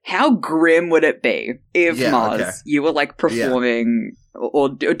how grim would it be if, Mars, okay. you were, like, performing or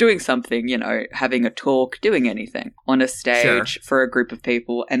doing something, you know, having a talk, doing anything on a stage for a group of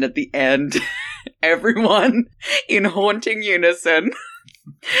people, and at the end, everyone in haunting unison...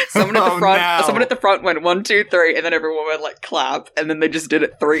 Someone at the front went 1, 2, 3, and then everyone went like clap, and then they just did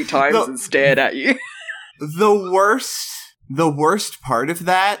it 3 times and stared at you. The worst part of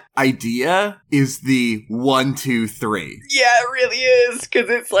that idea is the 1, 2, 3. Yeah, it really is, because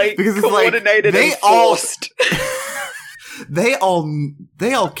it's like coordinated and forced. They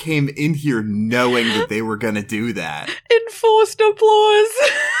all came in here knowing that they were gonna do that. Enforced applause.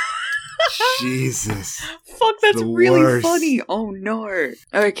 Jesus. Fuck, that's really worst. funny. Oh no.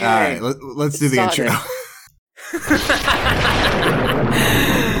 Okay. Alright, let's do the intro.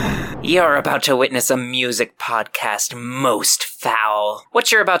 You're about to witness a music podcast most foul.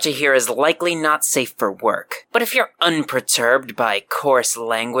 What you're about to hear is likely not safe for work. But if you're unperturbed by coarse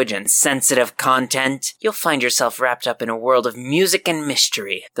language and sensitive content, you'll find yourself wrapped up in a world of music and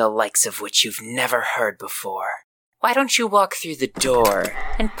mystery, the likes of which you've never heard before. Why don't you walk through the door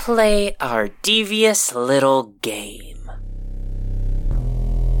and play our devious little game?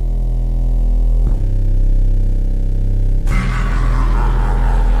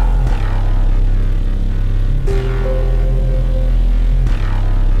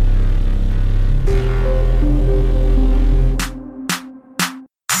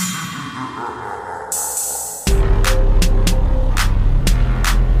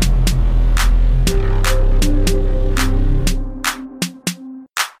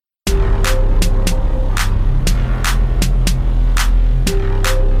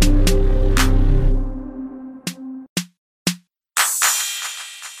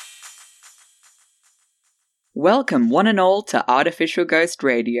 Welcome, one and all, to Artificial Ghost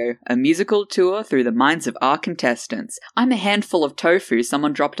Radio, a musical tour through the minds of our contestants. I'm a handful of tofu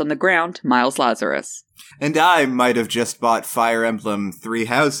someone dropped on the ground, Miles Lazarus. And I might have just bought Fire Emblem 3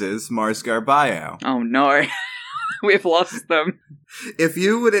 Houses, Mars Garbayo. Oh no, we've lost them. If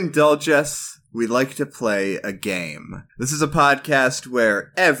you would indulge us, we'd like to play a game. This is a podcast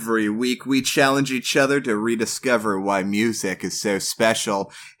where every week we challenge each other to rediscover why music is so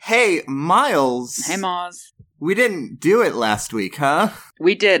special. Hey, Miles. Hey, Mars. We didn't do it last week, huh?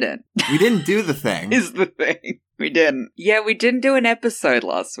 We didn't. We didn't do the thing. Is the thing. We didn't. Yeah, we didn't do an episode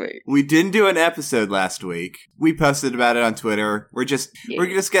last week. We didn't do an episode last week. We posted about it on Twitter. We're just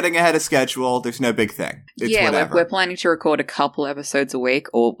getting ahead of schedule. There's no big thing. It's whatever. We're planning to record a couple episodes a week,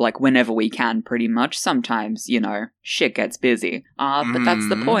 or like whenever we can, pretty much. Sometimes, you know, shit gets busy. But that's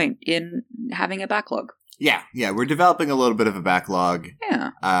the point in having a backlog. Yeah, we're developing a little bit of a backlog.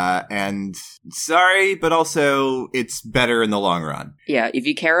 Yeah. And sorry, but also it's better in the long run. Yeah, if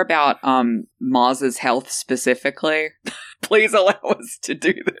you care about Mars's health specifically, please allow us to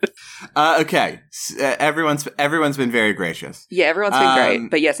do this. Okay. Everyone's been very gracious. Yeah, everyone's been great.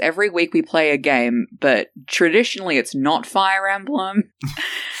 But yes, every week we play a game, but traditionally it's not Fire Emblem.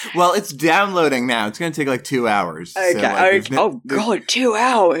 Well, it's downloading now. It's going to take like 2 hours. Okay. God, 2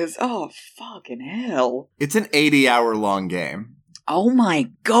 hours. Oh, fucking hell. It's an 80-hour long game. Oh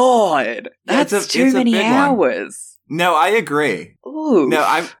my god. That's too many hours. No, I agree. Ooh.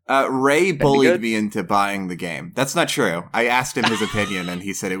 No, Ray bullied me into buying the game. That's not true. I asked him his opinion and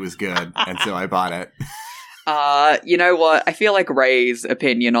he said it was good, and so I bought it. You know what? I feel like Ray's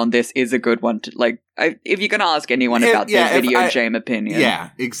opinion on this is a good one to, like, if you're gonna ask anyone about their video game opinion.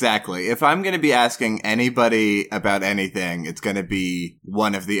 Yeah, exactly. If I'm gonna be asking anybody about anything, it's gonna be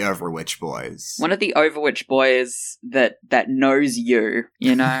one of the Overwitch boys. One of the Overwitch boys that knows you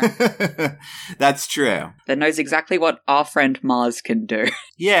know? That's true. That knows exactly what our friend Mars can do.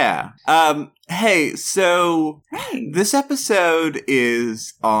 Yeah. Hey, so this episode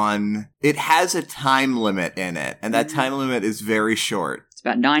is it has a time limit in it, and that time limit is very short. It's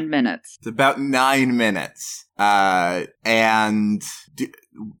about 9 minutes. It's about 9 minutes. And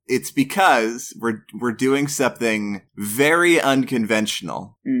it's because we're doing something very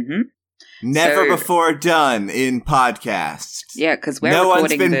unconventional. Mm-hmm. Never before done in podcasts. Yeah, because we're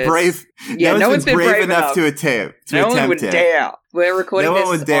recording this. No one's been brave enough to attempt it. No one would dare. We're recording this. No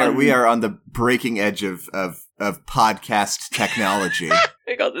one would dare. We are on the breaking edge of podcast technology.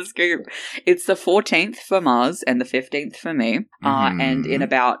 I got this game. It's the 14th for Mars and the 15th for me. And in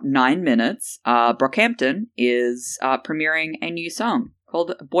about 9 minutes, Brockhampton is premiering a new song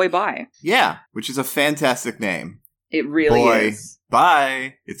called Boy Bye. Yeah, which is a fantastic name. It really is.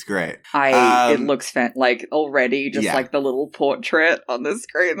 Bye. It's great. It looks like already just like the little portrait on the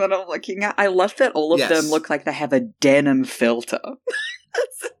screen that I'm looking at. I love that all of them look like they have a denim filter.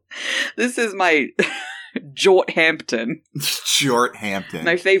 This is my Jorthampton. Jorthampton.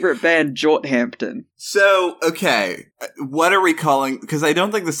 My favorite band, Jorthampton. So, okay, what are we calling... Because I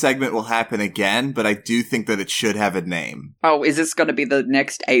don't think the segment will happen again, but I do think that it should have a name. Oh, is this going to be the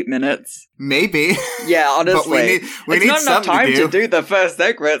next 8 minutes? Maybe. Yeah, honestly. But we need not enough something time to do the first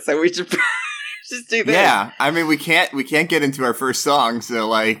segment, so we should just do this. Yeah, I mean, we can't get into our first song, so,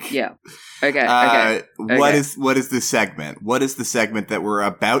 like... Yeah. Okay. What is the segment? What is the segment that we're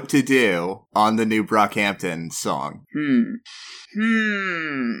about to do on the new Brockhampton song?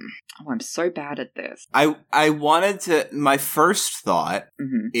 Oh, I'm so bad at this. I wanted to... My first thought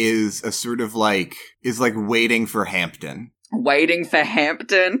is a sort of like... Is like Waiting for Hampton. Waiting for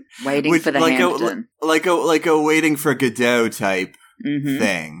Hampton? Waiting for the Hampton. Like a Waiting for Godot type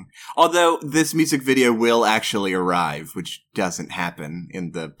thing. Although this music video will actually arrive, which doesn't happen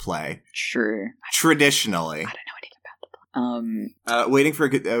in the play. True. Traditionally. I don't know anything about the play. Waiting for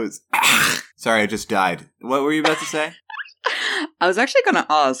Godot... Sorry, I just died. What were you about to say? I was actually going to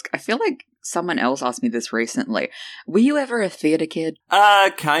ask, I feel like someone else asked me this recently. Were you ever a theater kid?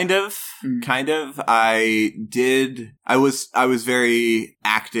 Kind of. I was very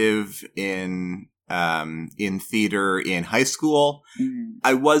active in theater in high school.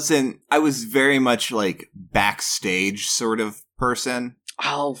 I was very much like backstage sort of person.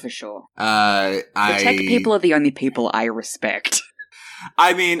 Oh, for sure. The tech people are the only people I respect.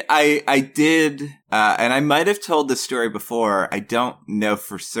 I mean, I did, and I might have told this story before, I don't know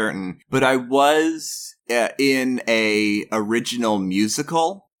for certain, but I was in a original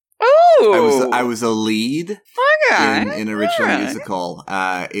musical. Ooh! I was a lead okay. in an original musical.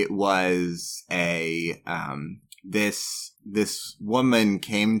 It was this woman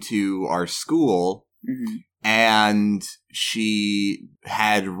came to our school, and she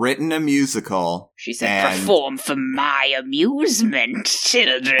had written a musical. She said, "Perform for my amusement,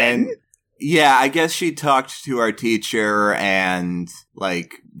 children." And yeah, I guess she talked to our teacher, and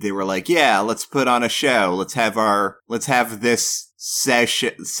like they were like, "Yeah, let's put on a show. Let's have this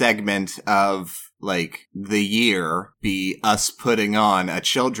segment of like the year be us putting on a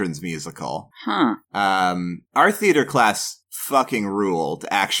children's musical." Huh. Our theater class fucking ruled,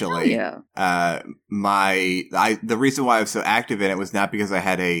 actually. Oh, yeah. The reason why I was so active in it was not because I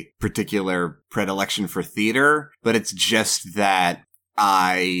had a particular predilection for theater, but it's just that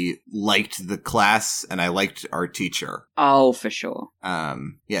I liked the class and I liked our teacher. Oh, for sure.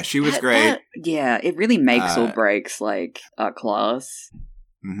 Yeah, she was great. Yeah, it really makes or breaks, like, a class.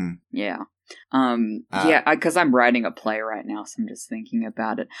 Yeah. Yeah, because I'm writing a play right now, so I'm just thinking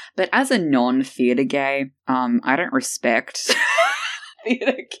about it. But as a non-theater gay, I don't respect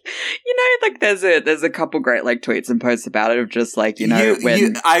theater. You know, like there's a couple great like tweets and posts about it of just like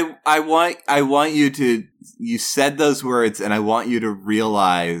I want you to. You said those words, and I want you to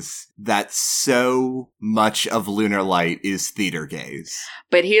realize that so much of Lunar Light is theater gaze.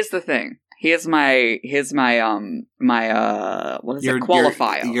 But here's the thing. Here's my what is it?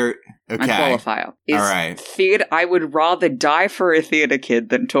 Qualifier. Okay. My qualifier is all right. Theater. I would rather die for a theater kid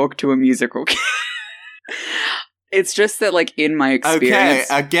than talk to a musical kid. It's just that, like, in my experience... Okay,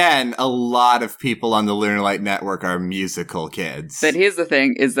 again, a lot of people on the Lunar Light Network are musical kids. But here's the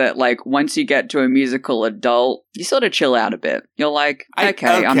thing, is that, like, once you get to a musical adult, you sort of chill out a bit. You're like,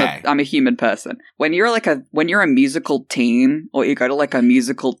 okay. I'm a human person. When you're a musical teen, or you go to, like, a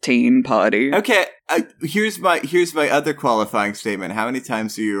musical teen party... Okay, here's my other qualifying statement. How many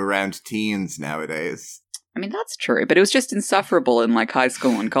times are you around teens nowadays? I mean, that's true, but it was just insufferable in, like, high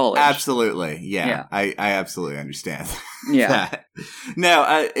school and college. Absolutely, yeah. I absolutely understand yeah. that. No,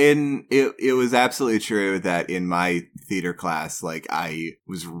 it was absolutely true that in my theater class, like, I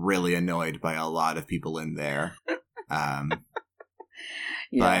was really annoyed by a lot of people in there.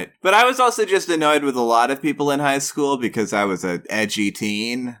 Yeah. But I was also just annoyed with a lot of people in high school because I was an edgy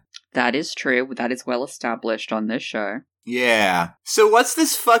teen. That is true. That is well established on this show. Yeah. So what's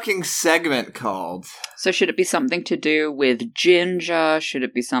this fucking segment called? So should it be something to do with Ginger? Should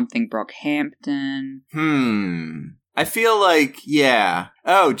it be something Brockhampton? I feel like, yeah.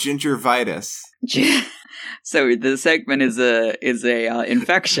 Oh, gingivitis. So the segment is a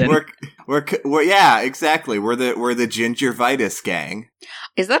infection. We're yeah, exactly. We're the gingivitis gang.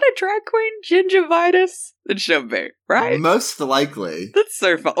 Is that a drag queen? Gingivitis? It should be, right? Most likely. That's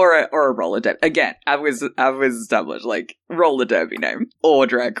so fun. Or a roller derby. Again, I was established, like, roller derby name or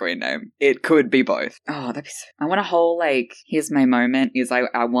drag queen name. It could be both. Oh, that'd be so... I want a whole, like, here's my moment, is I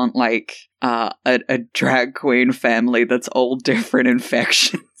want, like, a drag queen family that's all different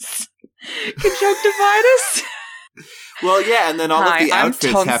infections. Conjunctivitis? Well, yeah, and then all of the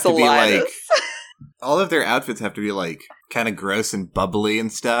outfits have to be, like... All of their outfits have to be, like, kind of gross and bubbly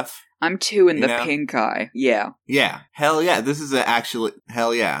and stuff. I'm 2 in You the know? pink eye. Yeah. Yeah. Hell yeah. This is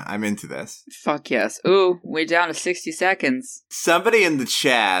hell yeah. I'm into this. Fuck yes. Ooh, we're down to 60 seconds. Somebody in the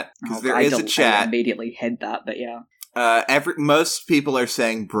chat, because there is a I chat. immediately head that, but yeah. Most people are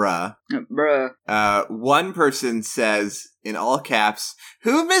saying bruh. Bruh. One person says, in all caps,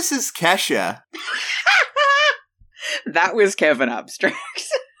 who misses Kesha? That was Kevin Abstract.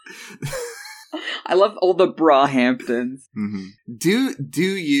 I love all the Hamptons. Mm-hmm. Do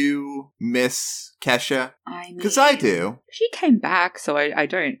you miss Kesha? Because I do. She came back, so I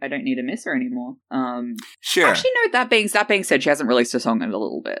don't need to miss her anymore. Sure. Actually, no. That being said, she hasn't released a song in a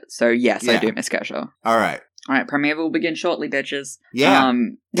little bit, so yes, I Yeah. do miss Kesha. All right. Premiere will begin shortly, bitches. Yeah.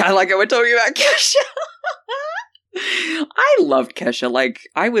 I like how we're talking about Kesha. I loved Kesha. Like,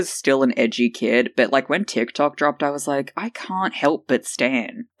 I was still an edgy kid, but like when TikTok dropped, I was like, I can't help but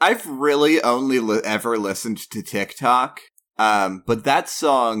stan. I've really only ever listened to TikTok, but that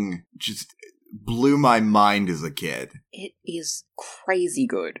song just blew my mind as a kid. It is crazy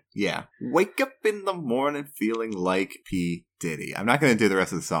good. Yeah. Wake up in the morning feeling like P. Diddy. I'm not going to do the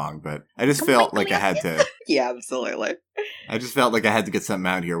rest of the song, but I just felt like I had to. Yeah, absolutely. I just felt like I had to get something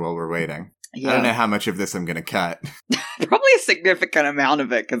out here while we're waiting. Yeah. I don't know how much of this I'm going to cut. Probably a significant amount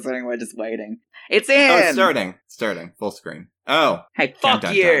of it, considering we're just waiting. It's in! Oh, it's starting. Full screen. Oh. Hey, fuck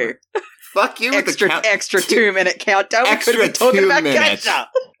Countdown you! timer. Fuck you with the extra 2-minute countdown. Extra we could have been talking 2 about minutes. Kesha!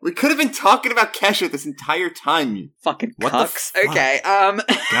 We could have been talking about Kesha this entire time. You Fucking What the cucks. fuck? Okay,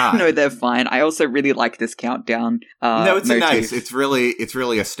 God. no, they're fine. I also really like this countdown no, it's motif. nice. It's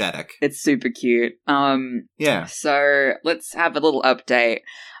really aesthetic. It's super cute. Yeah. So let's have a little update.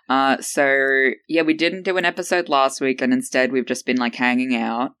 We didn't do an episode last week, and instead we've just been like hanging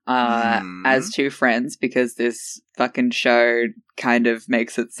out as 2 friends, because this fucking show kind of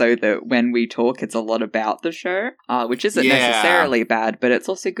makes it so that when we talk, it's a lot about the show, which isn't necessarily bad, but it's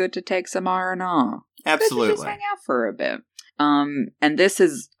also good to take some R&R. Absolutely. Good to just hang out for a bit. And this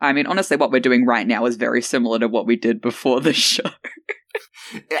is, I mean, honestly, what we're doing right now is very similar to what we did before the show.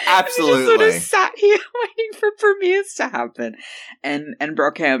 Absolutely. We just sort of sat here waiting for premieres to happen. And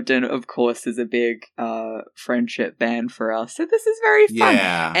Brockhampton, of course, is a big friendship band for us. So this is very fun.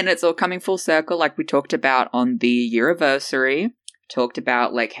 Yeah. And it's all coming full circle, like we talked about on the year-iversary. Talked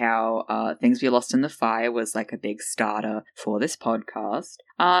about like how Things We Lost in the Fire was like a big starter for this podcast.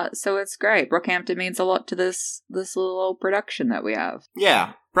 So it's great. Brockhampton means a lot to this little old production that we have.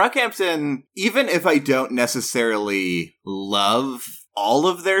 Yeah. Brockhampton, even if I don't necessarily love all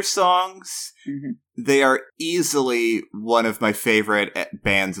of their songs, they are easily one of my favorite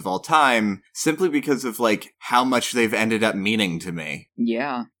bands of all time, simply because of like how much they've ended up meaning to me.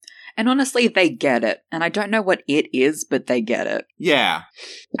 Yeah. And honestly, they get it. And I don't know what it is, but they get it. Yeah.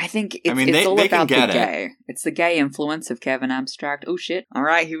 I think it's all they about the can get gay. It's the gay influence of Kevin Abstract. Oh shit. All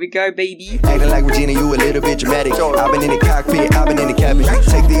right, here we go, baby. Acting like Regina, you a little bit dramatic. I've been in the cockpit, I've been in the cabin.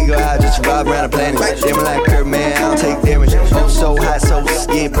 Take the eagle out, just ride around the planet. Damn like Kurt, man, I don't take damage. Oh, so hot, so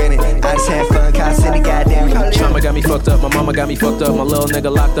skin Brennan. I just had fun, constantly goddamn. Trauma got me fucked up, my mama got me fucked up. My little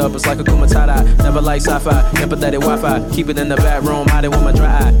nigga locked up, it's like a kumatata. Never like sci-fi, empathetic Wi-Fi. Keep it in the back room, hide it with my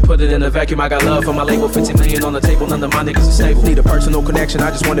dry eye. Put it in the vacuum, I got love for my label. 50 million on the table, none of my niggas are stable. Need a personal connection,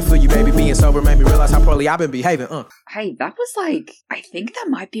 I just want to feel you, baby. Being sober made me realize how poorly I've been behaving. Hey, that was like, I think that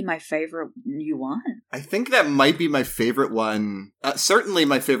might be my favorite new one. I think that might be my favorite one. Certainly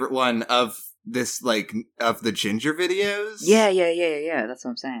my favorite one of this, like, of the Ginger videos. Yeah. That's what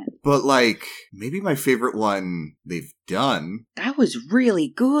I'm saying. But, like, maybe my favorite one they've done. That was really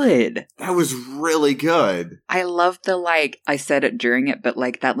good. That was really good. I love the, like, I said it during it, but,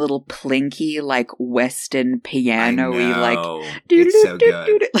 like, that little plinky, like, Western piano-y, like... It's so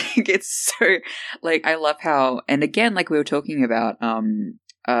good. Like, it's so... Like, I love how... And again, like we were talking about...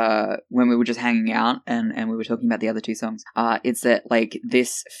 when we were just hanging out and we were talking about the other 2 songs, it's that like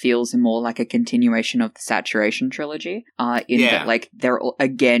this feels more like a continuation of the Saturation trilogy, that like they're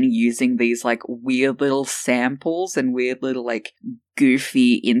again using these like weird little samples and weird little like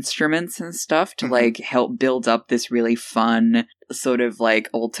goofy instruments and stuff to like help build up this really fun sort of like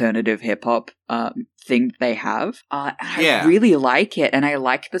alternative hip hop thing that they have. I really like it, and I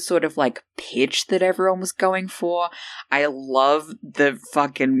like the sort of like pitch that everyone was going for. I love the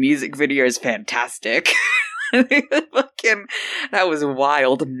fucking music video is fantastic. That was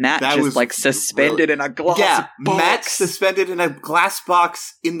wild. Matt That just was like suspended in a glass box. Matt suspended in a glass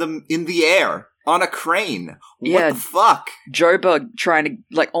box in the air. On a crane. What the fuck? Joe Bug trying to,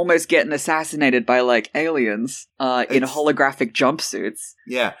 like, almost getting assassinated by, like, aliens in holographic jumpsuits.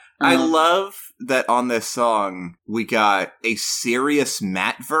 Yeah. I love that on this song, we got a serious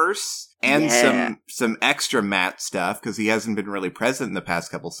Matt verse, and some extra Matt stuff, because he hasn't been really present in the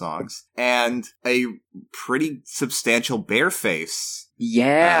past couple songs, and a pretty substantial Bareface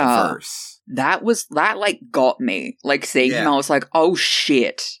verse. That like got me. Like seeing him, I was like, oh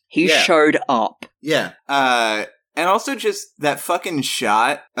shit, he showed up. Yeah. And also just that fucking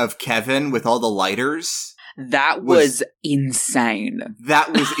shot of Kevin with all the lighters. That was insane.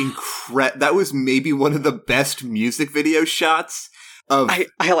 That was that was maybe one of the best music video shots of I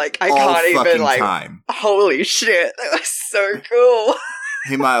can't even like time. Holy shit, that was so cool.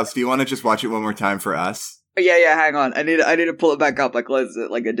 Hey Miles, do you want to just watch it one more time for us? Yeah, hang on. I need to pull it back up. I closed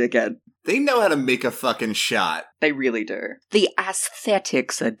it like a dickhead. They know how to make a fucking shot. They really do. The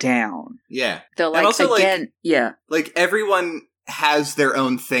aesthetics are down. Yeah. They're like, also, again, like everyone has their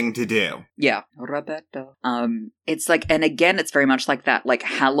own thing to do. Yeah. Roberto. It's like, and again, it's very much like that, like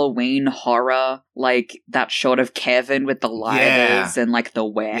Halloween horror, like that shot of Kevin with the lighters and like the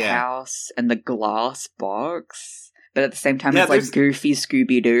warehouse and the glass box. But at the same time, it's like goofy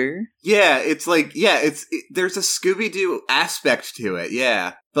Scooby-Doo. Yeah, it's like, there's a Scooby-Doo aspect to it,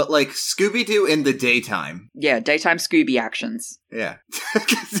 yeah. But like Scooby-Doo in the daytime. Yeah, daytime Scooby actions. Yeah.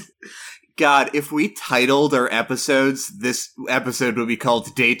 God, if we titled our episodes, this episode would be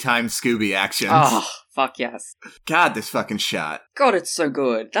called Daytime Scooby Actions. Oh, fuck yes. God, this fucking shot. God, it's so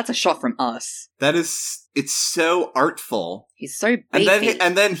good. That's a shot from us. It's so artful. He's so beefy.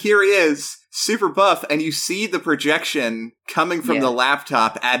 And then here he is, super buff, and you see the projection coming from the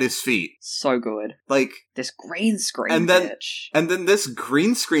laptop at his feet. So good. Like this green screen and then this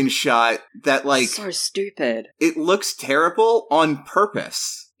green screen shot that like so stupid. It looks terrible on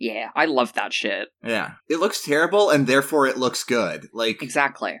purpose. Yeah, I love that shit. Yeah. It looks terrible and therefore it looks good. Like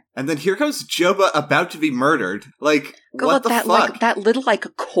exactly. And then here comes Joba about to be murdered. Like God, what the fuck? Like that little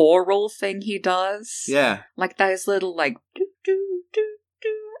like choral thing he does. Yeah. Like those little like do do do do.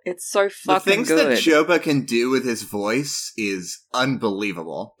 It's so fucking good. The things that Joba can do with his voice is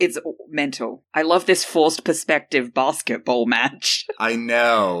unbelievable. It's mental. I love this forced perspective basketball match. I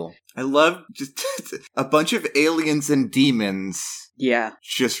know. I love just a bunch of aliens and demons. Yeah.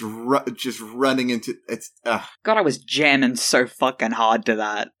 Just running into it's. God, I was jamming so fucking hard to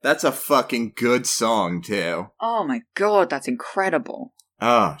that. That's a fucking good song too. Oh my god, that's incredible.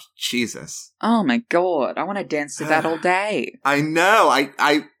 Oh, Jesus. Oh my god, I want to dance to that all day. I know.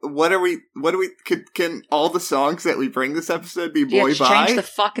 Can all the songs that we bring this episode be Boy Bye? Change the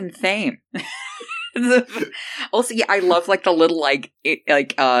fucking theme. Also, yeah, I love like the little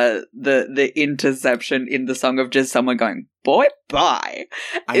the interception in the song of just someone going "Boy Bye."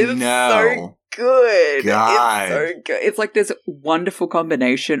 I know. So good. God. It's so good. It's like this wonderful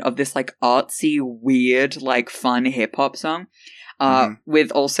combination of this like artsy, weird, like fun hip hop song,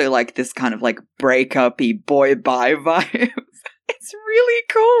 with also like this kind of like breakup-y boy bye vibe. It's really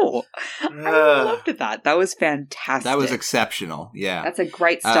cool. I loved that. That was fantastic. That was exceptional. Yeah, that's a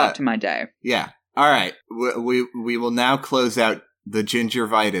great start to my day. Yeah. All right, we will now close out the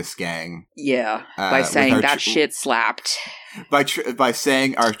Gingervitis gang. Yeah, by saying that shit slapped. By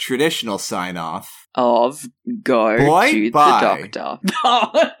saying our traditional sign off of go boy, to bye. the doctor.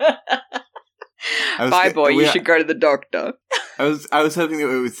 Bye, boy. You should go to the doctor. I was hoping that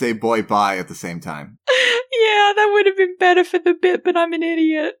we would say boy bye at the same time. Yeah, that would have been better for the bit, but I'm an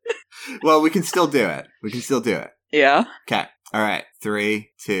idiot. Well, we can still do it. Yeah. Okay. All right.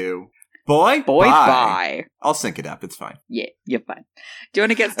 3, 2. Boy bye. I'll sync it up. It's fine. Yeah, you're fine. Do you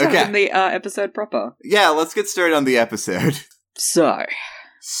want to get started on the episode proper? Yeah, let's get started on the episode. So.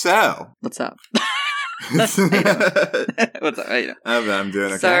 What's up? What's up? How you doing? I'm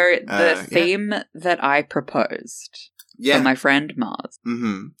doing okay. So, the theme that I proposed for my friend Mars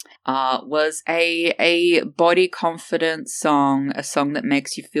was a body confidence song, a song that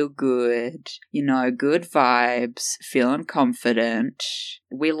makes you feel good, good vibes, feeling confident.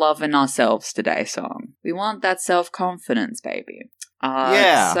 We loving ourselves today song. We want that self-confidence, baby.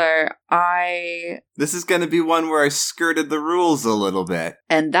 So this is going to be one where I skirted the rules a little bit.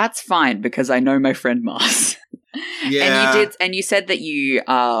 And that's fine because I know my friend Mars. Yeah. And you said that you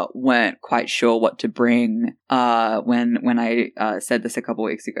weren't quite sure what to bring when I said this a couple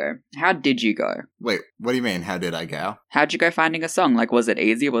weeks ago. How did you go? Wait, what do you mean? How did I go? How'd you go finding a song? Like, was it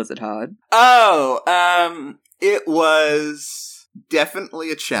easy or was it hard? It was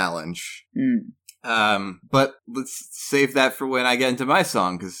definitely a challenge. But let's save that for when I get into my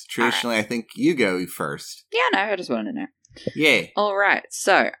song, because traditionally I think you go first. Yeah, no, I just wanted to know. Yeah. Alright,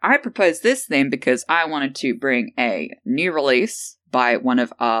 so I proposed this theme because I wanted to bring a new release by one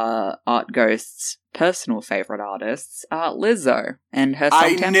of Art Ghost's personal favorite artists, Lizzo, and her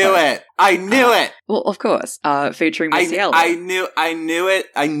song Tempo. I knew it! Well, of course, featuring Missy Elliott. I knew it.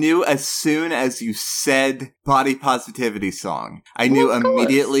 I knew as soon as you said Body Positivity song. I knew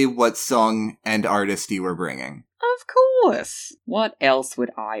immediately what song and artist you were bringing. Of course. What else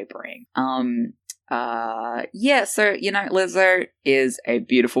would I bring? Yeah, so, Lizzo is a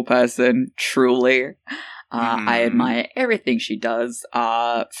beautiful person, truly. I admire everything she does,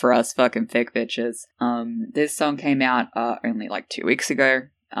 for us fucking thick bitches. This song came out, only like 2 weeks ago,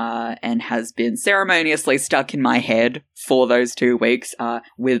 and has been ceremoniously stuck in my head for those 2 weeks,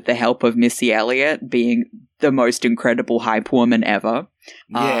 with the help of Missy Elliott being the most incredible hype woman ever.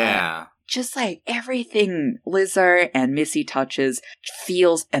 Yeah. Just like everything Lizzo and Missy touches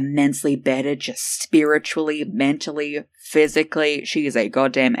feels immensely better, just spiritually, mentally, physically. She is a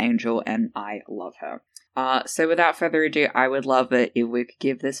goddamn angel, and I love her. So without further ado, I would love it if we could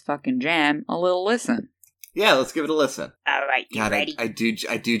give this fucking jam a little listen. Yeah, let's give it a listen. Alright, you ready? I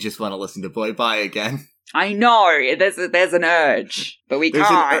do just want to listen to Boy Bye again. I know, there's an urge, but we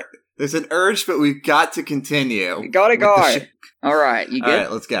can't. There's an urge, but we've got to continue. We gotta go. Alright, you good?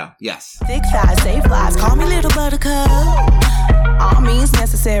 Alright, let's go. Yes. Thick thighs, save lives, call me Little Buttercup. All means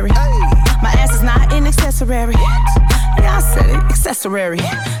necessary. My ass is not an accessory. Yeah, I said it, accessory.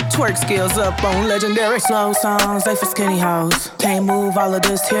 Twerk skills up on legendary. Slow songs, they for skinny hoes. Can't move all of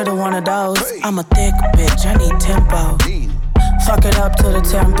this here to one of those. I'm a thick bitch, I need tempo. Fuck it up to the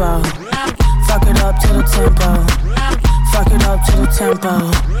tempo. Fuck it up to the tempo. Fuck it up to the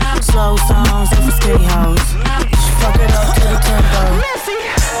tempo. Slow songs, they for skinny hoes. Fuck it up to the tempo.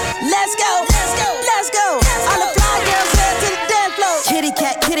 Let's go, let's go, let's go. All the fly girls head to the dance floor. Kitty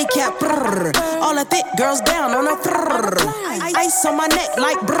cat, brrr. All the thick girls down on the brrr. Ice on my neck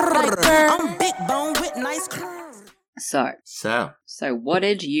like brrr. I'm big bone with nice curves. So what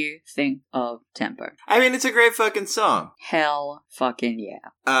did you think of Tempo? I mean, it's a great fucking song. Hell fucking yeah.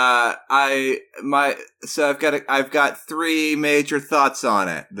 I've got 3 major thoughts on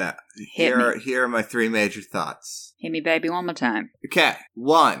it. Here are my 3 major thoughts. Hit me, baby, one more time. Okay.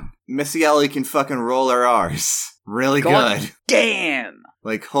 1, Missy Elliott can fucking roll her R's. Really God good. Damn.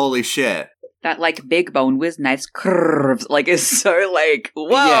 Like, holy shit. That, like, big bone with nice curves, like, is so, like, whoa,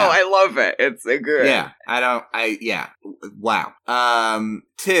 yeah. I love it. It's so good. Yeah. Wow.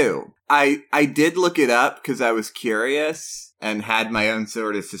 2, I did look it up because I was curious and had my own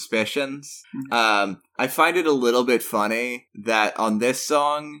sort of suspicions. I find it a little bit funny that on this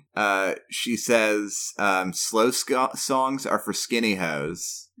song, she says, slow songs are for skinny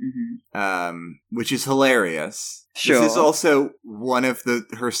hoes, which is hilarious. Sure. This is also one of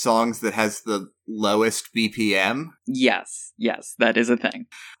her songs that has the lowest BPM. Yes, that is a thing.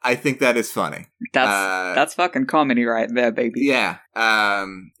 I think that is funny. That's fucking comedy right there, baby. Yeah.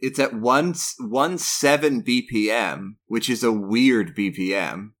 It's at 117 BPM, which is a weird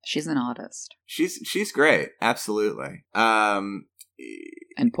BPM. She's an artist. She's great. Absolutely. And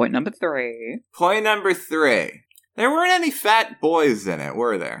point number 3. There weren't any fat boys in it,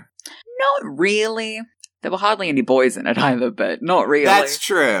 were there? Not really. There were hardly any boys in it either, but not really. That's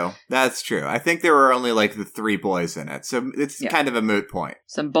true. I think there were only like the 3 boys in it, so it's kind of a moot point.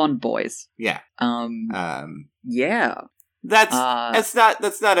 Some Bond boys. Yeah. Yeah. It's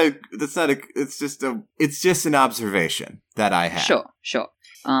just an observation that I have. Sure.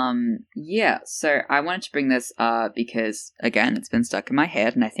 Yeah, so I wanted to bring this because, again, it's been stuck in my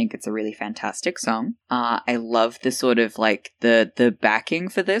head, and I think it's a really fantastic song. I love the sort of, like, the backing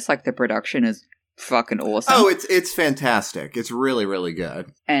for this, like, the production is fucking awesome. Oh, it's fantastic. It's really, really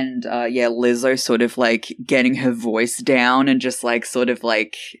good. And yeah, Lizzo sort of like getting her voice down and just like sort of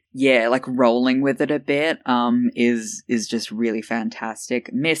like like rolling with it a bit is just really fantastic.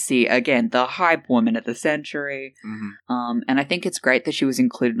 Missy, again, the hype woman of the century. And I think it's great that she was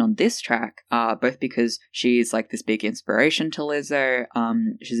included on this track, both because she's like this big inspiration to Lizzo.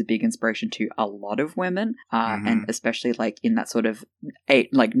 She's a big inspiration to a lot of women, and especially like in that sort of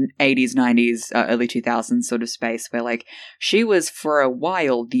 80s, 90s, early 2000s sort of space where like she was for a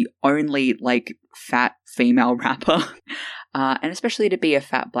while the only like fat female rapper. And especially to be a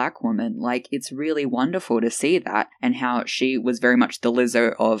fat black woman, like, it's really wonderful to see that, and how she was very much the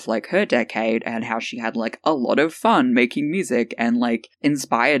Lizzo of, like, her decade, and how she had, like, a lot of fun making music, and, like,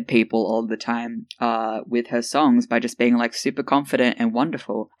 inspired people all the time, with her songs by just being, like, super confident and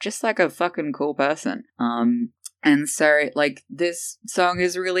wonderful. Just, like, a fucking cool person. And so, like, this song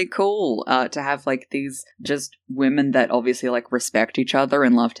is really cool to have, like, these just women that obviously, like, respect each other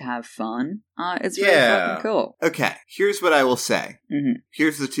and love to have fun. It's really fucking cool. Okay, here's what I will say. Mm-hmm.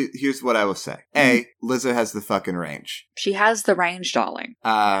 Here's what I will say. A, Lizzo has the fucking range. She has the range, darling.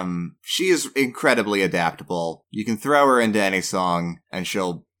 She is incredibly adaptable. You can throw her into any song and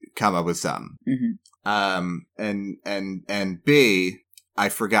she'll come up with something. And B, I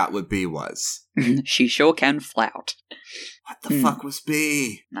forgot what B was. She sure can flout. What the fuck was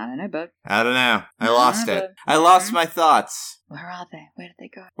B? I don't know, bud. I don't know. I lost it. I lost my thoughts. Where are they? Where did they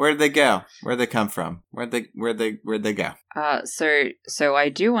go? Where did they go? Where'd they come from? Where'd they go? So I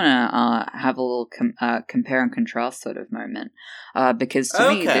do want to have a little compare and contrast sort of moment, because to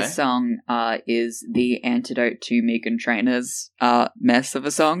me this song is the antidote to Meghan Trainor's mess of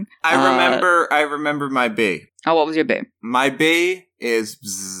a song. I remember my B. Oh, what was your B? My B is.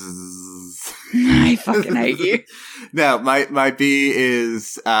 I fucking hate you. No, my B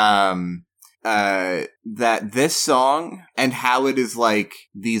is that this song and how it is like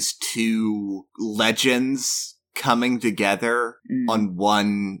these two legends coming together on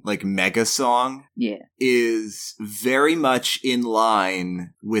one like mega song is very much in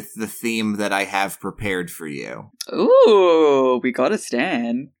line with the theme that I have prepared for you. Ooh, we got a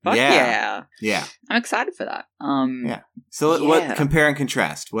stand. Fuck yeah. I'm excited for that. So what compare and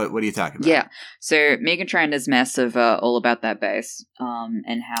contrast? What are you talking about? Yeah. So Meghan Trainor's mess of All About That Bass,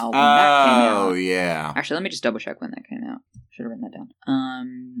 and how when that came out. Oh yeah. Actually, let me just double check when that came out. Should have written that down.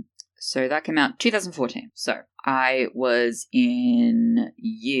 So that came out 2014. So I was in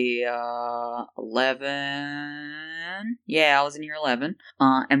year 11. Yeah, I was in year 11.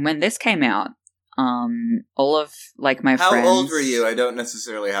 And when this came out, all of like my friends. How old were you? I don't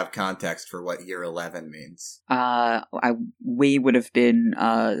necessarily have context for what year 11 means. We would have been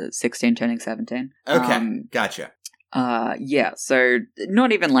 16, turning 17. Okay, gotcha. So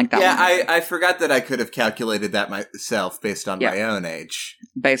not even like that. Yeah, I forgot that I could have calculated that myself based on my own age.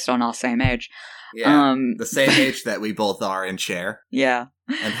 Based on our same age. Yeah, the same age that we both are and share. Yeah.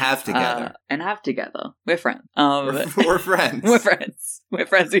 And have together. We're friends. We're friends. We're friends. We're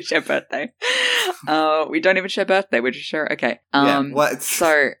friends who share birthday. We don't even share birthday, we just share, okay. What?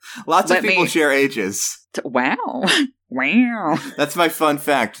 So, lots of people share ages. Wow. Wow. That's my fun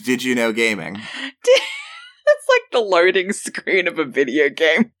fact. Did you know gaming? It's like the loading screen of a video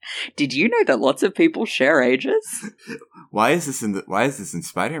game. Did you know that lots of people share ages? Why is this in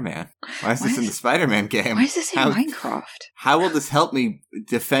Spider-Man? Why is this in the Spider-Man game? Why is this in Minecraft? How will this help me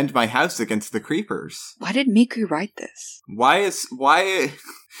defend my house against the creepers? Why did Miku write this? Why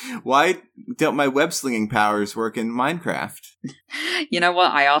don't my web-slinging powers work in Minecraft? You know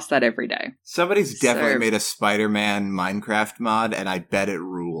what? I ask that every day. Somebody's definitely made a Spider-Man Minecraft mod, and I bet it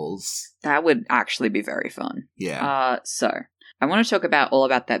rules. That would actually be very fun. Yeah. So, I want to talk about All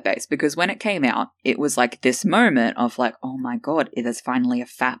About That Bass, because when it came out, it was like this moment of like, oh my god, it is finally a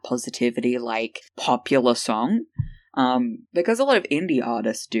fat positivity, like, popular song. Because a lot of indie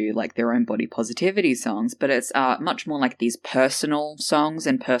artists do like their own body positivity songs, but it's much more like these personal songs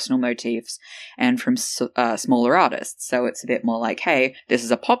and personal motifs, and from smaller artists. So it's a bit more like, hey, this is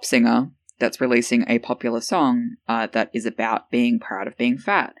a pop singer that's releasing a popular song that is about being proud of being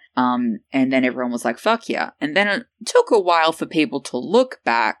fat. And then everyone was like, fuck yeah. And then it took a while for people to look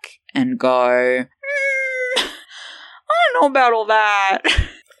back and go, I don't know about all that.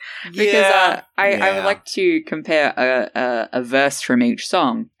 Because I would like to compare a verse from each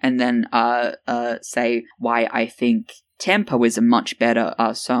song and then say why I think Tempo is a much better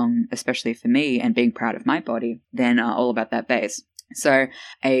song, especially for me and being proud of my body, than All About That Bass. So,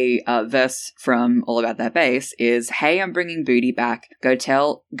 a verse from All About That Bass is, hey, I'm bringing booty back.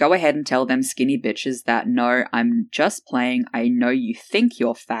 Go ahead and tell them skinny bitches that no, I'm just playing. I know you think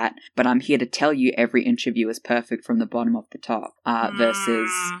you're fat, but I'm here to tell you every inch of you is perfect from the bottom of the top.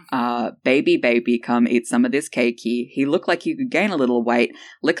 Versus, baby, come eat some of this cakey. He looked like you could gain a little weight.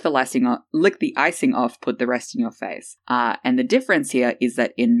 Lick the icing off, put the rest in your face. And the difference here is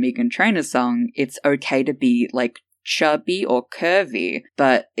that in Meghan Trainor's song, it's okay to be, like, chubby or curvy,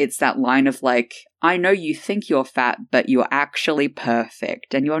 but it's that line of like, I know you think you're fat, but you're actually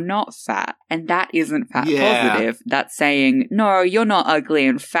perfect and you're not fat. And that isn't fat positive. That's saying, no, you're not ugly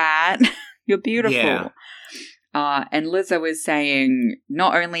and fat. You're beautiful. Yeah. And Lizzo is saying,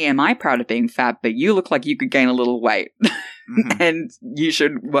 not only am I proud of being fat, but you look like you could gain a little weight. Mm-hmm. And you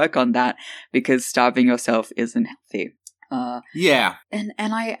should work on that because starving yourself isn't healthy. And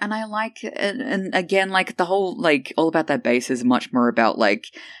I like, and again, like the whole, like, All About That Bass is much more about like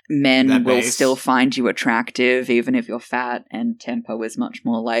men will still find you attractive even if you're fat, and Tempo is much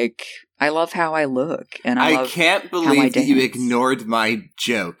more like I love how I look, and I can't believe that you ignored my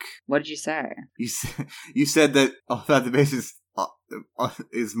joke. What did you say? You said that that the bass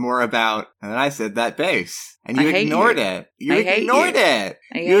is more about, and then I said that bass, and you ignored it. You ignored it.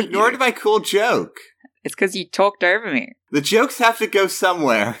 You ignored my cool joke. It's because you talked over me. The jokes have to go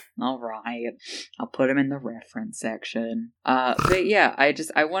somewhere. All right. I'll put them in the reference section. But yeah,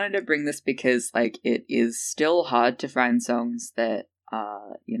 I wanted to bring this because, like, it is still hard to find songs that,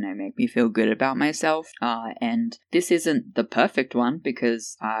 make me feel good about myself. And this isn't the perfect one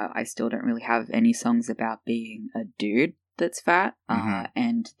because I still don't really have any songs about being a dude that's fat,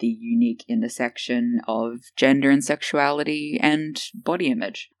 and the unique intersection of gender and sexuality and body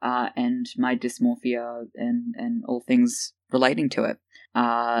image, and my dysmorphia and all things relating to it.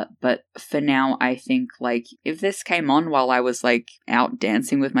 But for now, I think, like, if this came on while I was, like, out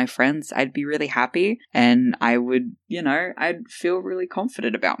dancing with my friends, I'd be really happy, and I would, I'd feel really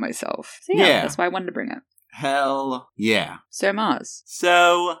confident about myself. So yeah, that's why I wanted to bring it. Hell yeah. So Mars.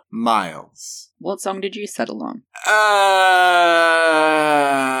 So Miles. What song did you settle on?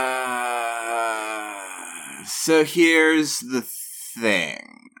 So here's the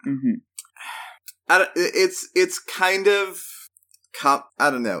thing. It's kind of, I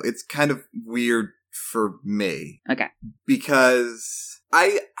don't know, it's kind of weird for me. Okay. Because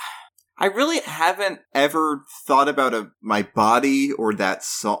I really haven't ever thought about my body or that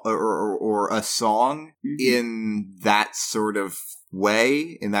or a song in that sort of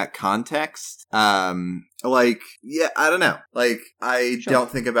way, in that context. I don't know. Like, I don't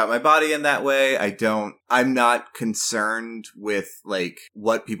think about my body in that way. I'm not concerned with, like,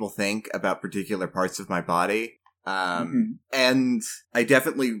 what people think about particular parts of my body. And I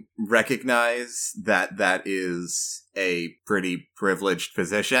definitely recognize that is a pretty privileged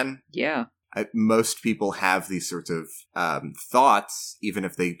position. Yeah. Most people have these sorts of thoughts, even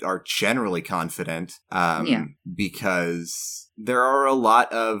if they are generally confident, because there are a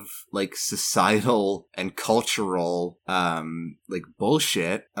lot of, like, societal and cultural, like,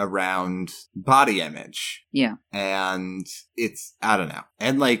 bullshit around body image. Yeah. And it's, I don't know.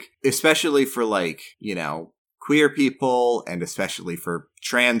 And, like, especially for, like, queer people, and especially for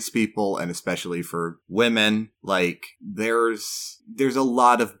trans people, and especially for women, like, there's a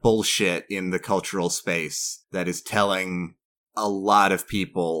lot of bullshit in the cultural space that is telling a lot of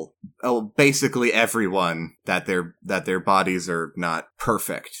people, basically everyone, that their bodies are not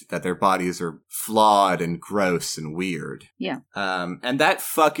perfect, that their bodies are flawed and gross and weird. Yeah. And that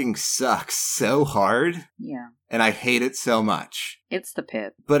fucking sucks so hard. Yeah. And I hate it so much. It's the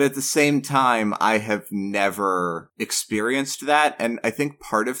pit. But at the same time, I have never experienced that. And I think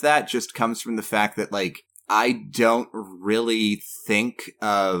part of that just comes from the fact that, like, I don't really think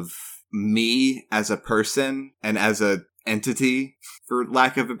of me as a person and as a entity, for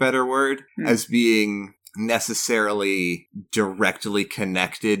lack of a better word, as being necessarily directly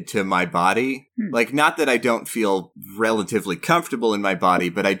connected to my body. Like, not that I don't feel relatively comfortable in my body,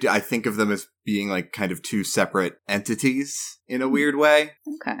 but I think of them as being, like, kind of two separate entities in a weird way.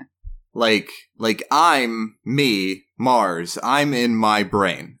 Okay. Like I'm me, Mars. I'm in my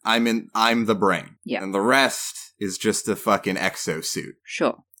brain. I'm the brain. Yeah. And the rest is just a fucking exosuit.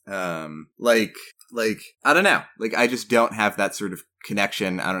 Sure. Like, I don't know. Like, I just don't have that sort of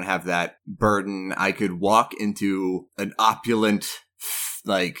connection. I don't have that burden. I could walk into an opulent,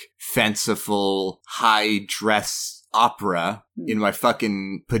 like, fanciful, high-dress opera in my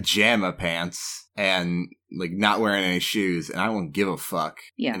fucking pajama pants and, like, not wearing any shoes, and I won't give a fuck.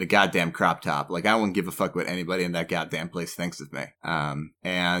 Yeah. In a goddamn crop top. Like, I won't give a fuck what anybody in that goddamn place thinks of me.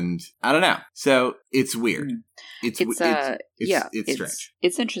 And I don't know. So, it's weird. It's strange.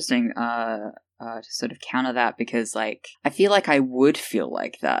 It's interesting, to sort of counter that, because, like, I feel like I would feel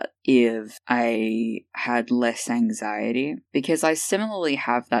like that if I had less anxiety, because I similarly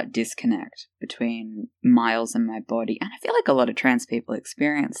have that disconnect between Miles and my body, and I feel like a lot of trans people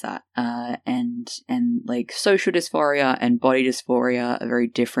experience that, and like, social dysphoria and body dysphoria are very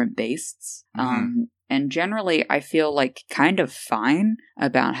different beasts. And generally, I feel, like, kind of fine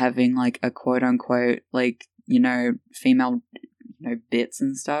about having, like, a quote-unquote, like, female, bits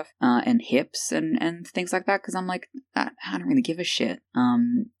and stuff, and hips and things like that, because I'm like, I don't really give a shit.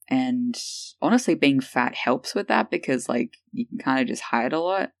 And honestly, being fat helps with that, because, like, you can kind of just hide a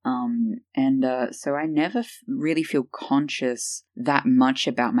lot. So I never really feel conscious that much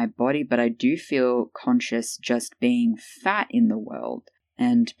about my body, but I do feel conscious just being fat in the world.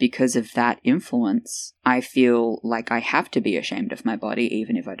 And because of that influence, I feel like I have to be ashamed of my body,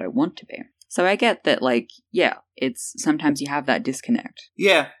 even if I don't want to be. So I get that, like, yeah, it's sometimes you have that disconnect.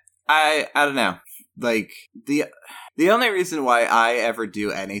 Yeah, I don't know. like, the only reason why I ever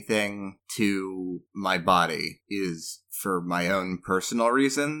do anything to my body is for my own personal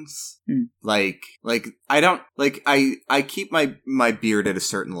reasons. Like, I don't, like, I keep my beard at a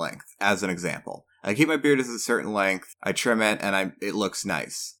certain length, as an example. I keep my beard at a certain length, I trim it, and it looks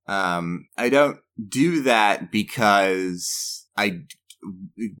nice. I don't do that because I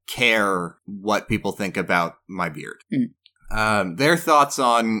care what people think about my beard. Their thoughts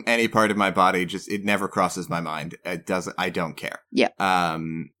on any part of my body, it never crosses my mind. I don't care. Yeah.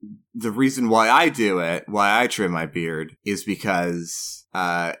 The reason why I do it, why I trim my beard, is because,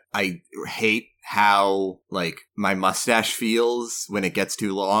 I hate how, like, my mustache feels when it gets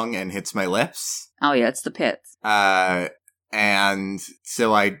too long and hits my lips. Oh yeah, it's the pits. And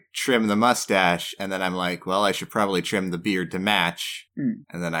so I trim the mustache, and then I'm like, well, I should probably trim the beard to match. And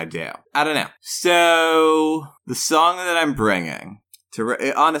then I do. I don't know. So the song that I'm bringing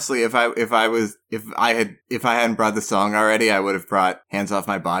honestly, if I hadn't brought the song already, I would have brought "Hands Off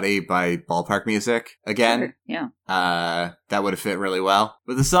My Body" by Ballpark Music again. Sure. Yeah. That would have fit really well.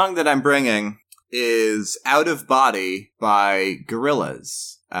 But the song that I'm bringing is "Out of Body" by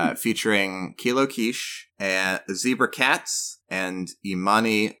Gorillaz. Featuring Kilo Quiche and Zebra Cats and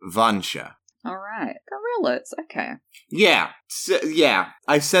Imani Vansha. All right, Gorillaz. Okay. Yeah,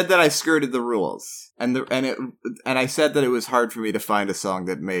 I said that I skirted the rules, and I said that it was hard for me to find a song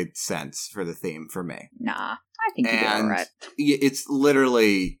that made sense for the theme for me. Nah, I think you did all right. It's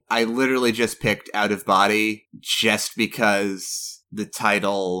I literally just picked "Out of Body" just because the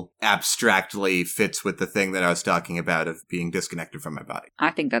title abstractly fits with the thing that I was talking about of being disconnected from my body.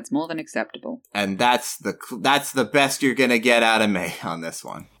 I think that's more than acceptable. And that's the best you're gonna get out of me on this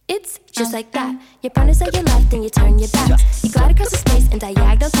one. It's just like that. Your partner's at your left and you turn your back. You glide across the space and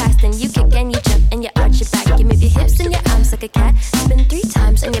diagonal past. And you kick and you jump and you arch your back. You move your hips and your arms like a cat. Spin 3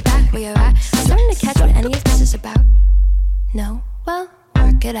 times on your back where you're at. I'm starting to catch what any of this is about. No? Well,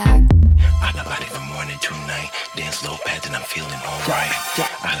 work it out. Out of body from morning to night. Dance low pat and I'm feeling alright.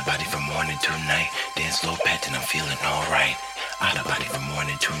 Out of body from morning to night. Dance low pat and I'm feeling alright. Out of body from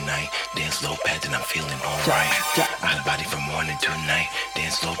morning to night. Dance low pat and I'm feeling alright. Out of body from morning to night.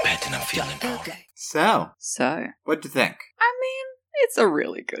 Dance low pat and I'm feeling alright. So, what'd you think? I mean, it's a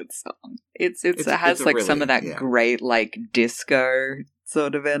really good song. It has like really, some of that great like disco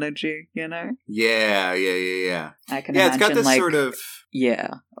sort of energy, you know? Yeah. I can imagine, it's got this like, sort of...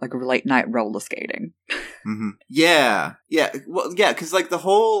 Yeah, like late night roller skating. Mm-hmm. Yeah. Well, yeah, because like the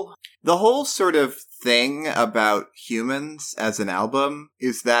whole sort of thing about Humans as an album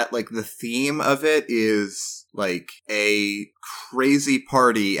is that like the theme of it is like a crazy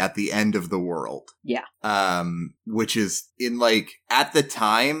party at the end of the world. Yeah. Which is in like, at the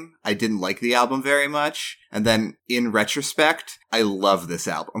time, I didn't like the album very much. And then in retrospect, I love this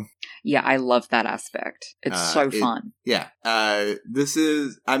album. Yeah, I love that aspect. It's so fun. Yeah. This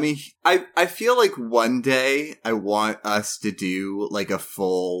is, I mean, I feel like one day I want us to do like a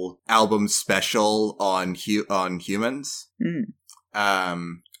full album special on Humans.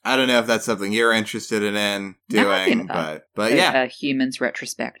 I don't know if that's something you're interested in doing, but yeah. A Humans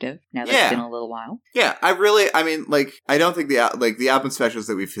retrospective, now that it's been a little while. Yeah, I mean, like, I don't think the album specials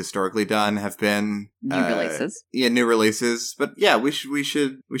that we've historically done have been new releases. Yeah, new releases, but yeah, we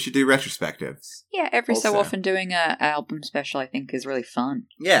should do retrospectives. Yeah, every so often doing a album special I think is really fun.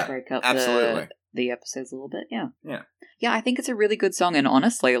 Yeah, break up absolutely. The episodes a little bit, yeah. Yeah, I think it's a really good song, and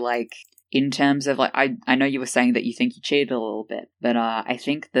honestly, like, in terms of, like, I know you were saying that you think you cheated a little bit, but I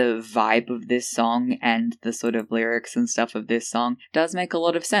think the vibe of this song and the sort of lyrics and stuff of this song does make a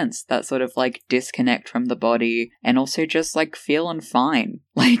lot of sense. That sort of, like, disconnect from the body and also just, like, feeling fine.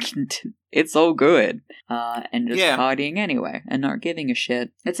 Like, it's all good. And just partying anyway and not giving a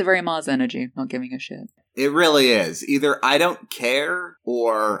shit. It's a very Mars energy, not giving a shit. It really is. Either I don't care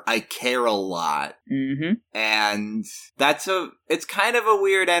or I care a lot. Mm-hmm. And it's kind of a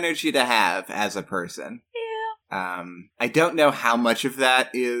weird energy to have as a person. Yeah. I don't know how much of that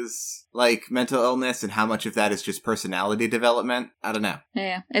is like mental illness and how much of that is just personality development. I don't know.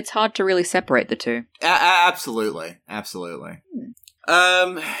 Yeah, it's hard to really separate the two. Absolutely.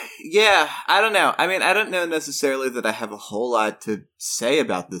 Yeah, I don't know. I mean, I don't know necessarily that I have a whole lot to say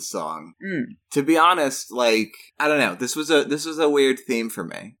about this song. To be honest, like, I don't know. This was a weird theme for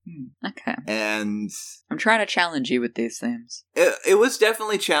me. Okay. And I'm trying to challenge you with these themes. It was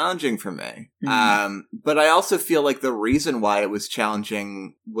definitely challenging for me. But I also feel like the reason why it was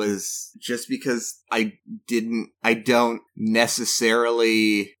challenging was just because I don't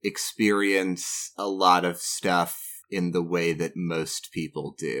necessarily experience a lot of stuff in the way that most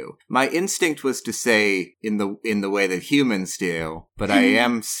people do. My instinct was to say in the way that humans do, but I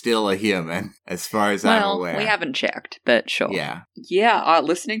am still a human, as far as I'm aware. We haven't checked, but sure. Yeah. Yeah,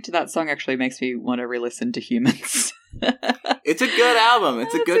 listening to that song actually makes me want to re-listen to Humans. It's a good album.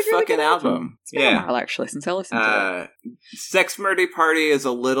 It's a good really fucking good album. It's been a while, actually, since I listened to it. Sex Murder Party is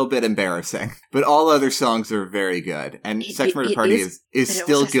a little bit embarrassing, but all other songs are very good. And Sex Murder Party is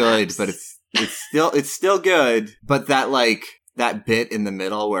still good, but it's still good. But that bit in the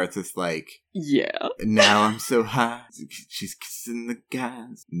middle where it's just like, yeah. Now I'm so high, she's kissing the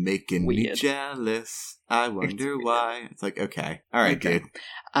guys, making me jealous. I wonder why. It's like, okay. All right, dude.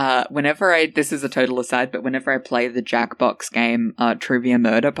 This is a total aside, but whenever I play the Jackbox game, Trivia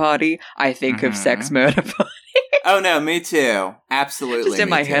Murder Party, I think of Sex Murder Party. Oh, no, me too. Absolutely. Just in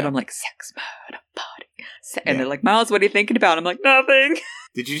my head, I'm like, Sex Murder Party. And they're like, Miles, what are you thinking about? I'm like, nothing.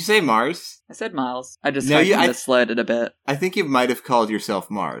 Did you say Mars? I said Miles. I just slurred it a bit. I think you might have called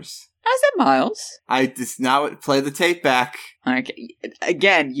yourself Mars. I said Miles. I just now play the tape back. Okay.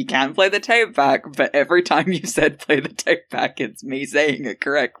 Again, you can play the tape back, but every time you said play the tape back, it's me saying it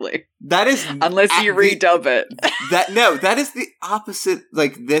correctly. That is unless you redub it. That is the opposite.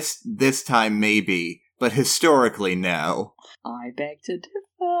 Like this time maybe, but historically no. I beg to differ.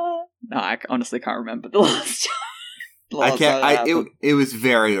 No, I honestly can't remember the last time. It was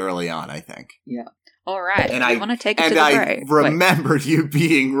very early on, I think. Yeah. All right. And I want to take it to the break. And I remembered you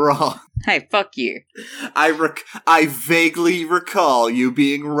being wrong. Hey, fuck you. I vaguely recall you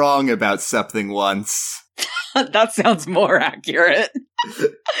being wrong about something once. That sounds more accurate.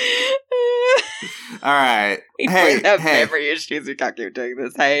 All right. We have memory issues. We can't keep doing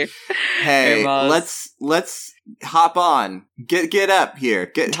this. Hey, let's hop on. Get up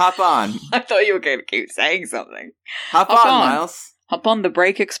here. Hop on. I thought you were going to keep saying something. Hop on, Miles. Hop on the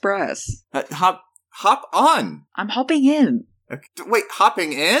Break Express. Hop on. I'm hopping in. Okay. Wait,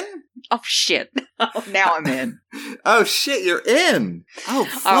 hopping in? Oh, shit. Oh, now I'm in. Oh, shit, you're in. Oh,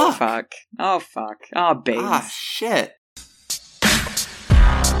 fuck. Oh, fuck. Oh, beans. Ah, shit.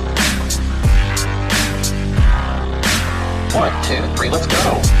 One, two, three, let's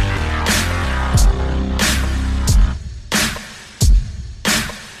go.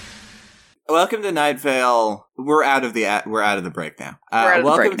 Welcome to Night Vale. We're out of the break now.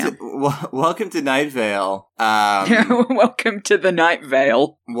 Welcome to Night Vale. Welcome to the Night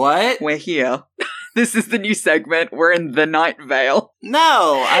Vale. What? We're here. This is the new segment. We're in the Night Vale.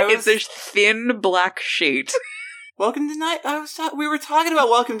 No, it's a thin black sheet. Welcome to Night. We were talking about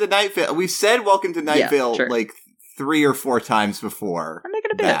Welcome to Night Vale. We said Welcome to Night Vale like 3 or 4 times before. I'm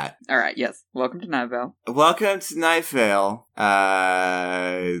making a bit. All right. Yes. Welcome to Night Vale. Welcome to Night Vale.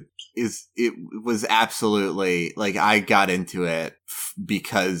 It was absolutely like I got into it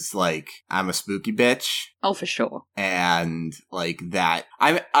because like I'm a spooky bitch. Oh, for sure. And like that,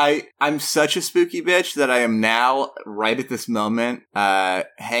 I'm such a spooky bitch that I am now right at this moment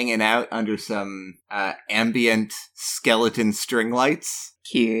hanging out under some ambient skeleton string lights.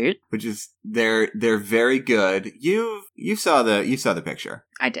 Cute. Which is they're very good. You saw the picture.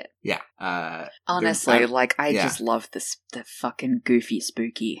 I did. Yeah. Honestly, I just love the fucking Goofy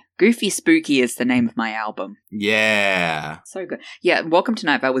Spooky. Goofy Spooky is the name of my album. Yeah. So good. Yeah, Welcome to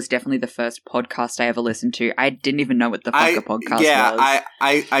Night Vale was definitely the first podcast I ever listened to. I didn't even know what the fuck a podcast was. Yeah,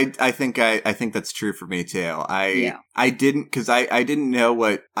 I think that's true for me too. I didn't, because I didn't know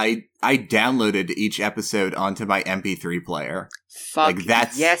what I downloaded each episode onto my MP3 player. Fuck. Like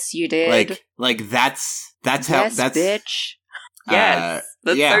that's, yes, you did. Like that's yes, how that's bitch. Yes,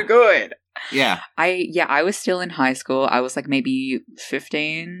 that's so good. Yeah. I was still in high school. I was like maybe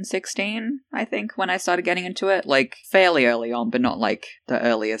 15, 16, I think, when I started getting into it. Like fairly early on, but not like the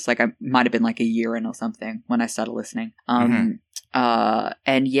earliest. Like I might have been like a year in or something when I started listening. And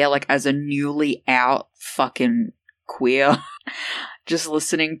yeah, like as a newly out fucking queer, just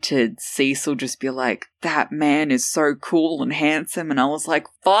listening to Cecil just be like, that man is so cool and handsome. And I was like,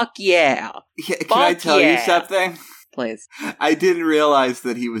 fuck yeah. Can I tell you something? Please. I didn't realize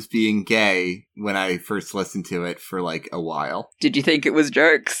that he was being gay when I first listened to it for like a while. Did you think it was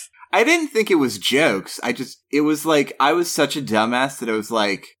jokes? I didn't think it was jokes. It was like, I was such a dumbass that I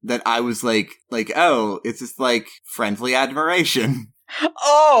was like, oh, it's just like friendly admiration.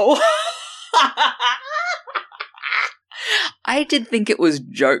 Oh! I did think it was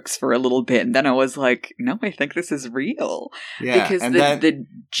jokes for a little bit, and then I was like, no, I think this is real. Yeah, because the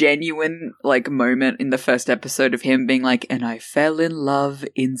genuine, like, moment in the first episode of him being like, and I fell in love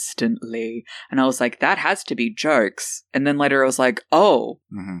instantly. And I was like, that has to be jokes. And then later I was like, oh,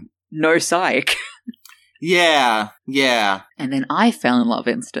 no psych. Yeah. And then I fell in love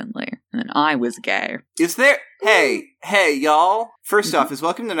instantly. And then I was gay. Is there... Hey, y'all. First off, is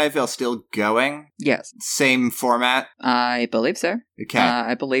Welcome to Night Vale still going? Yes. Same format? I believe so. Okay.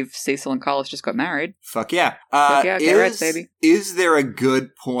 I believe Cecil and Carlos just got married. Fuck yeah. Fuck yeah, gay rights, baby. Is there a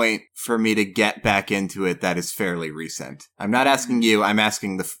good point for me to get back into it that is fairly recent? I'm not asking you, I'm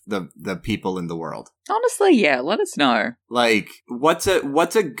asking the people in the world. Honestly, yeah, let us know. Like, what's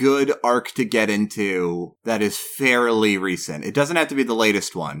a good arc to get into that is fairly recent? It doesn't have to be the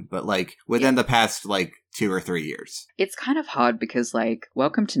latest one, but like within the past like 2 or 3 years. It's kind of hard because, like,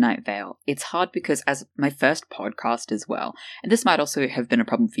 Welcome to Night Vale, it's hard because as my first podcast as well, and this might also have been a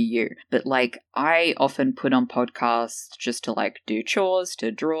problem for you, but, like, I often put on podcasts just to, like, do chores,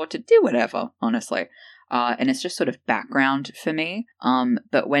 to draw, to do whatever, honestly. And it's just sort of background for me.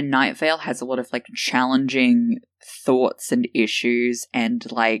 But when Night Vale has a lot of, like, challenging thoughts and issues,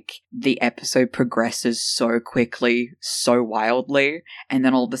 and like the episode progresses so quickly, so wildly, and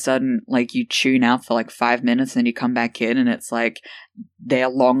then all of a sudden like you tune out for like 5 minutes and you come back in and it's like their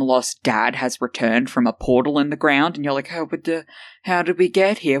long lost dad has returned from a portal in the ground and you're like, how did we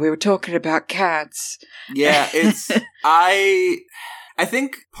get here? We were talking about cats. Yeah, it's I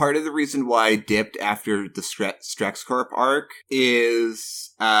think part of the reason why I dipped after the StrexCorp arc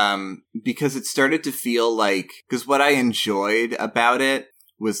is because it started to feel like, because what I enjoyed about it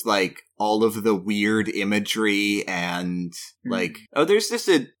was like all of the weird imagery and like, oh, there's just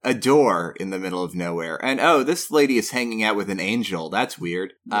a door in the middle of nowhere. And oh, this lady is hanging out with an angel. That's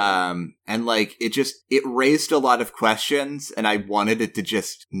weird. And like, it raised a lot of questions and I wanted it to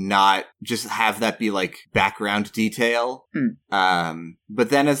just not just have that be like background detail. But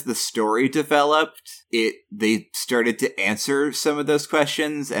then as the story developed, they started to answer some of those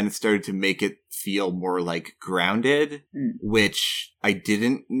questions and it started to make it feel more like grounded, which I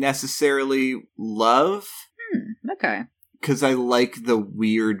didn't necessarily love. Okay. Because I like the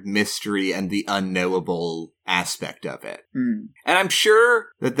weird mystery and the unknowable aspect of it. And I'm sure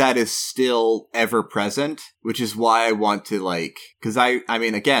that is still ever present, which is why I want to like, because I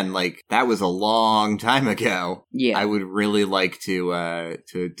mean, again, like that was a long time ago. Yeah. I would really like to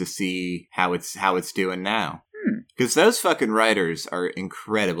see how it's doing now. Because those fucking writers are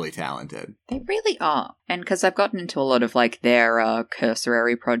incredibly talented. They really are. And because I've gotten into a lot of, like, their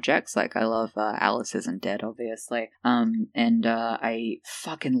cursory projects. Like, I love Alice Isn't Dead, obviously. And I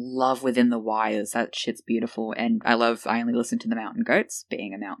fucking love Within the Wires. That shit's beautiful. And I only listen to the Mountain Goats,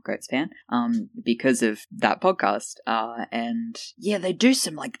 being a Mountain Goats fan, because of that podcast. And, yeah, they do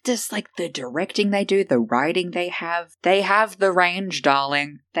some, like, just, like, the directing they do, the writing they have. They have the range,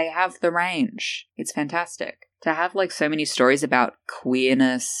 darling. They have the range. It's fantastic. To have, like, so many stories about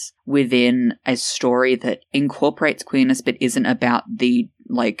queerness within a story that incorporates queerness but isn't about the,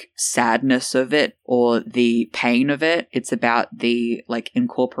 like, sadness of it or the pain of it. It's about the, like,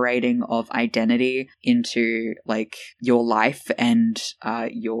 incorporating of identity into, like, your life and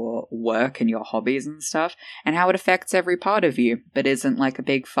your work and your hobbies and stuff, and how it affects every part of you, but isn't, like, a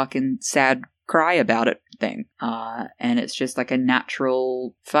big fucking sad cry about it thing. And it's just like a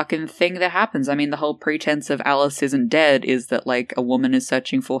natural fucking thing that happens. I mean, the whole pretense of Alice Isn't Dead is that like a woman is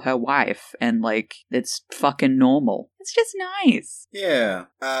searching for her wife and like it's fucking normal. It's just nice. Yeah.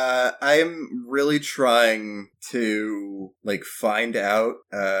 I'm really trying to like find out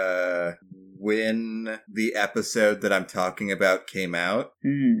when the episode that I'm talking about came out.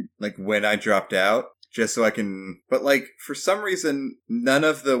 Like when I dropped out. Just so I can... But, like, for some reason, none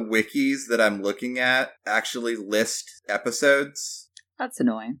of the wikis that I'm looking at actually list episodes. That's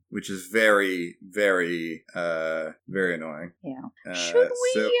annoying. Which is very, very, very annoying. Yeah. Should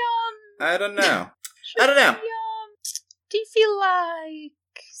we, I don't know. I don't know. Do you feel like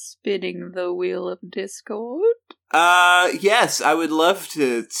spinning the wheel of Discord? Yes, I would love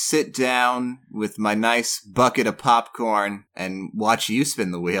to sit down with my nice bucket of popcorn and watch you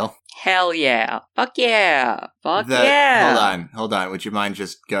spin the wheel. Hell yeah. Fuck yeah. Fuck yeah. Hold on. Would you mind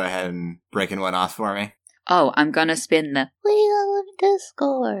just go ahead and breaking one off for me? Oh, I'm gonna spin the wheel of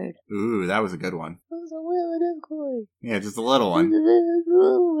Discord. Ooh, that was a good one. It was a wheel of Discord. Yeah, just a little one.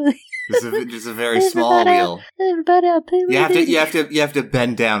 just a very small wheel. Everybody out there. You have to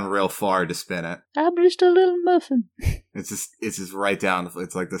bend down real far to spin it. I'm just a little muffin. It's just right down.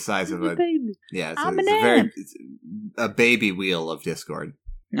 It's like the size of a baby. Yeah, it's a baby wheel of Discord.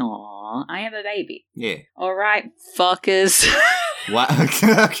 Aw, I am a baby. Yeah. Alright, fuckers. What?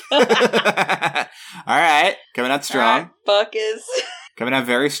 Alright, coming out strong. Alright, fuckers. Coming out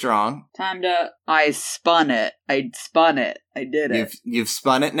very strong. Time to... I spun it. I did it. You've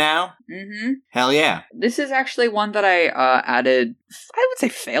spun it now? Mm-hmm. Hell yeah. This is actually one that I added, I would say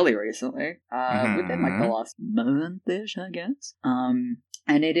fairly recently. Within like the last month-ish, I guess.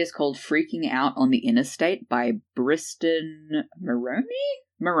 And it is called Freaking Out on the Interstate by Briston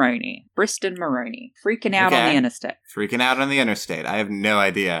Maroney. Briston Maroney. Freaking Out on the Interstate. Freaking Out on the Interstate. I have no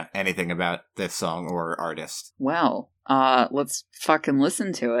idea anything about this song or artist. Well, let's fucking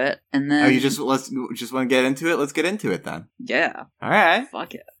listen to it, and then... Oh, you just want to get into it? Let's get into it then. Yeah. Alright.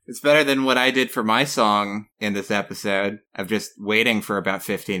 Fuck it. It's better than what I did for my song in this episode of just waiting for about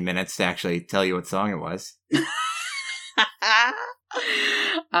 15 minutes to actually tell you what song it was.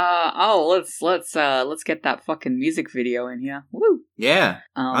 Let's get that fucking music video in here. Woo! Yeah,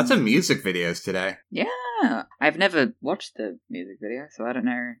 lots of music videos today. Yeah, I've never watched the music video, so I don't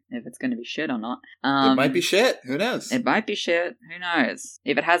know if it's going to be shit or not. It might be shit. Who knows? It might be shit. Who knows?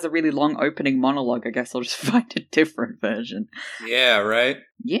 If it has a really long opening monologue, I guess I'll just find a different version. Yeah, right?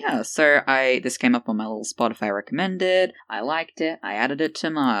 Yeah, so this came up on my little Spotify recommended. I liked it. I added it to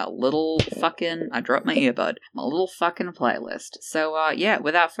my little fucking... I dropped my earbud. My little fucking playlist. So, yeah,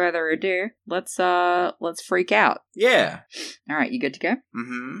 without further ado, let's freak out. Yeah. Alright, you good to go?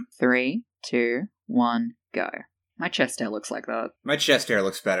 Mm-hmm. 3, 2, 1, go. My chest hair looks like that. My chest hair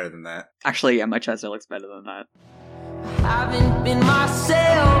looks better than that. Actually, yeah, my chest hair looks better than that. I haven't been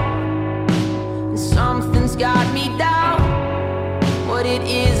myself, and something's got me down. What it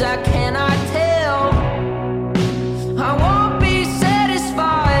is, I cannot tell. I won't be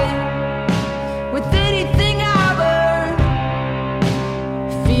satisfied with anything I've earned.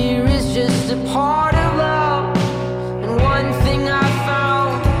 Fear is just a part of love, and one thing I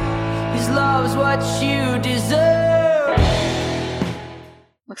found is love's what you deserve.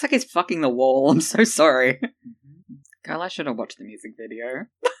 Looks like he's fucking the wall. I'm so sorry. Kyle, I should have watched the music video.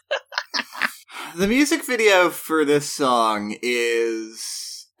 The music video for this song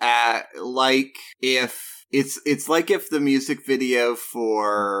is like if it's like if the music video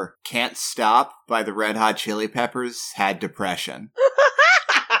for Can't Stop by the Red Hot Chili Peppers had depression.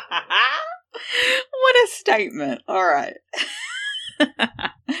 What a statement. All right.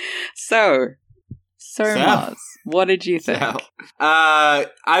 So Mars, what did you think?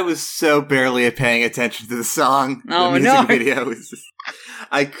 I was so barely paying attention to the song. Oh, the music no. video was just,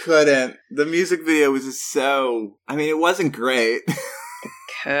 I couldn't. The music video was just so... I mean, it wasn't great.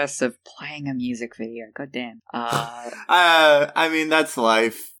 Curse of playing a music video. God damn. I mean, that's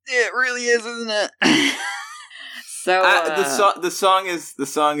life. It really is, isn't it? So the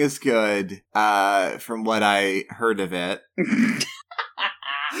song is good. From what I heard of it.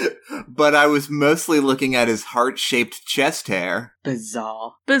 But I was mostly looking at his heart-shaped chest hair.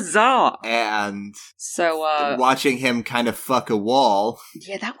 Bizarre. And so watching him kind of fuck a wall.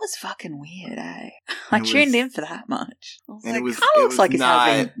 Yeah, that was fucking weird, eh? I tuned in for that much. I was like, it looks like he's not...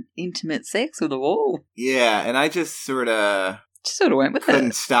 having intimate sex with a wall. Yeah, and I just sort of went with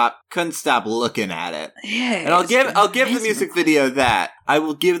couldn't stop looking at it. Yeah. And I'll give the music video that. I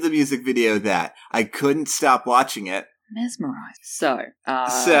will give the music video that. I couldn't stop watching it. Mesmerized. So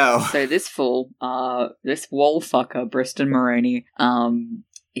this fool, this wall fucker, Briston Maroney,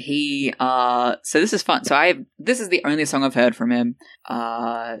 he, so this is fun. So this is the only song I've heard from him.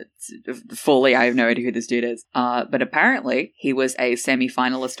 Fully, I have no idea who this dude is. But apparently he was a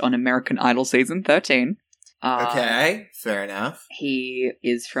semi-finalist on American Idol season 13. Okay, fair enough. He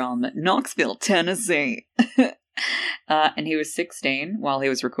is from Knoxville, Tennessee. And he was 16 while he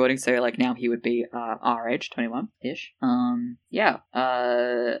was recording, so like now he would be our age, 21-ish.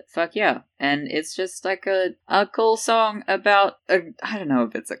 Fuck yeah. And it's just like a cool song about I don't know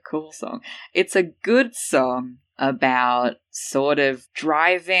if it's a cool song. It's a good song about sort of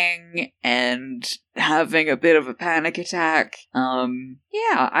driving and having a bit of a panic attack. I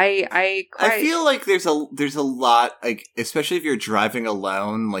feel like there's a lot, like, especially if you're driving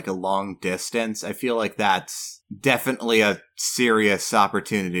alone, like a long distance, I feel like that's definitely a serious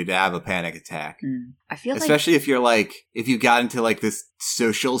opportunity to have a panic attack. I feel especially if you're like, if you got into like this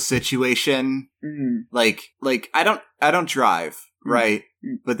social situation, like I don't drive, right?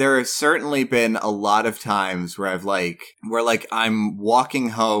 But there have certainly been a lot of times where I'm walking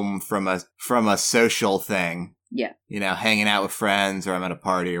home from a social thing. Yeah. You know, hanging out with friends, or I'm at a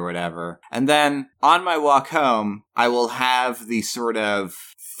party or whatever. And then on my walk home, I will have the sort of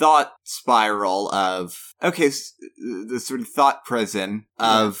thought spiral of, okay, the sort of thought prison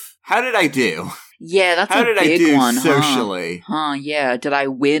of, how did I do? Yeah, that's how a did big I do one, socially? Yeah. Did I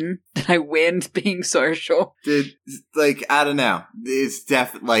win? Did I win being social? I don't know. It's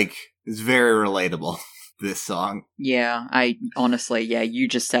it's very relatable. this song. Yeah, you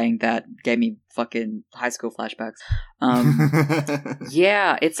just saying that gave me fucking high school flashbacks.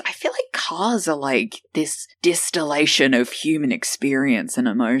 Yeah, I feel like cars are like this distillation of human experience and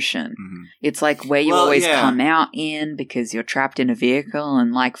emotion. Mhm. It's like where you always come out in because you're trapped in a vehicle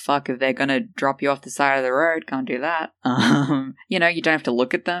and like, fuck, if they're gonna drop you off the side of the road, can't do that. You know, you don't have to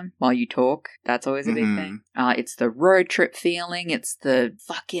look at them while you talk. That's always a big thing. It's the road trip feeling. It's the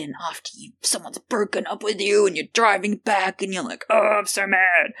fucking after someone's broken up with you and you're driving back and you're like, oh, I'm so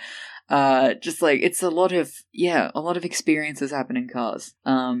mad. Just like, it's a lot of experiences happen in cars.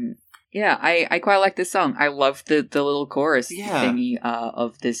 Yeah, I quite like this song. I love the little chorus thingy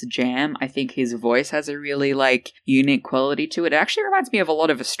of this jam. I think his voice has a really like unique quality to it. It actually reminds me of a lot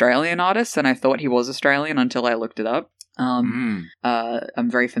of Australian artists, and I thought he was Australian until I looked it up. I'm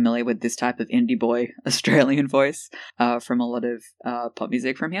very familiar with this type of indie boy Australian voice from a lot of pop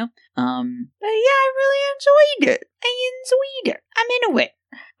music from here. But yeah, I really enjoyed it. I'm into it.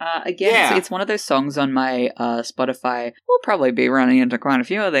 Again, it's one of those songs on my Spotify, we'll probably be running into quite a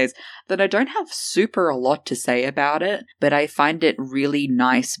few of these, that I don't have super a lot to say about it, but I find it really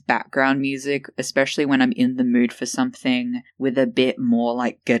nice background music, especially when I'm in the mood for something with a bit more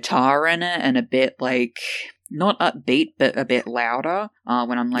like guitar in it and a bit like, not upbeat, but a bit louder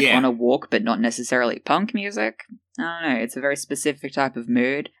when I'm like on a walk, but not necessarily punk music. I don't know, it's a very specific type of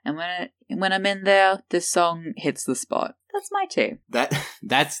mood, and when I'm in there, this song hits the spot. That's my tea.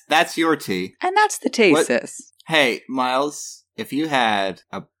 That's your tea. And that's the tea, sis. Hey, Miles, if you had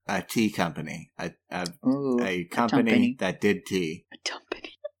a tea company, a company that did tea.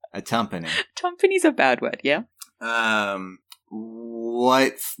 A company. Company's a bad word, yeah?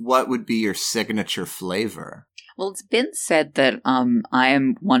 What would be your signature flavor? Well, it's been said that I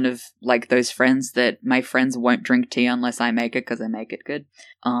am one of like those friends that my friends won't drink tea unless I make it because I make it good.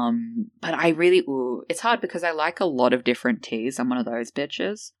 But I really, it's hard because I like a lot of different teas. I'm one of those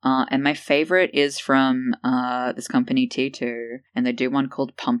bitches. And my favorite is from this company T2, and they do one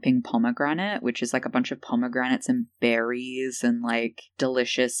called Pumping Pomegranate, which is like a bunch of pomegranates and berries and like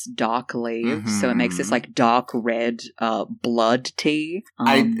delicious dark leaves. Mm-hmm. So it makes this like dark red blood tea.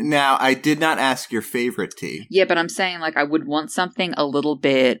 I did not ask your favorite tea. Yeah, but I'm saying like I would want something a little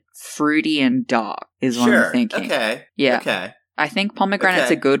bit fruity and dark is what I'm thinking. Okay. Yeah. Okay. I think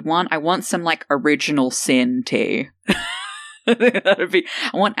pomegranate's a good one. I want some like original sin tea. I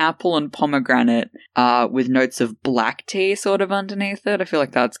want apple and pomegranate with notes of black tea sort of underneath it. I feel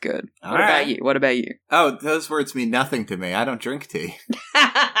like that's good. What about you? Oh, those words mean nothing to me. I don't drink tea.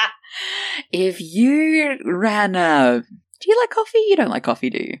 If you ran a... Do you like coffee? You don't like coffee,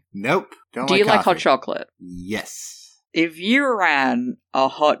 do you? Nope. Don't do like you coffee. like hot chocolate? Yes. If you ran a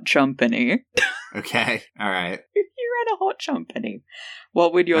hot chumpany... Okay, alright. If you ran a hot chumpany,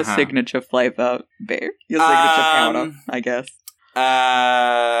 what would your signature flavor be? Your signature powder, I guess.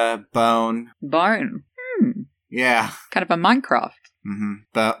 Bone. Bone? Yeah. Kind of a Minecraft.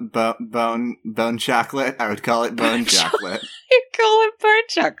 Mm-hmm. Bone chocolate? I would call it bone chocolate. You'd call it bone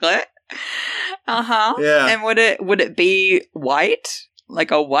chocolate? Uh-huh. Yeah. And would it be white?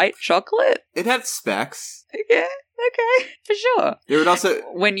 Like a white chocolate? It had specks. Yeah, okay, for sure. It would also...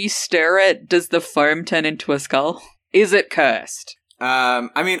 When you stir it, does the foam turn into a skull? Is it cursed?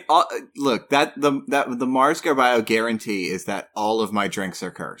 I mean, look, the Mars Go Bio guarantee is that all of my drinks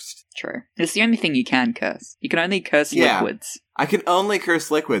are cursed. True. It's the only thing you can curse. You can only curse liquids. I can only curse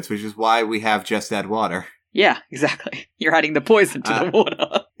liquids, which is why we have Just Add Water. Yeah, exactly. You're adding the poison to the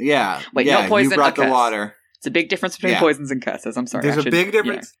water. Yeah. Wait, not poison, you brought the water. It's a big difference between poisons and curses. I'm sorry. There's a big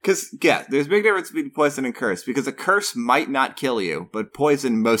difference there's a big difference between poison and curse, because a curse might not kill you, but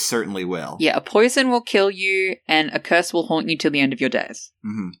poison most certainly will. Yeah, a poison will kill you, and a curse will haunt you till the end of your days.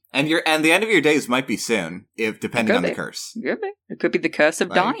 Mm-hmm. And the end of your days might be soon, if depending on the curse. It could be the curse of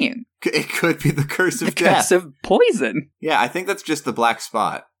dying. It could be the curse of death. The curse of poison. Yeah, I think that's just the black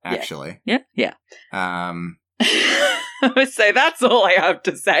spot, actually. Yeah. So that's all I have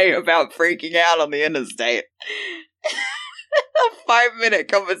to say about freaking out on the interstate. A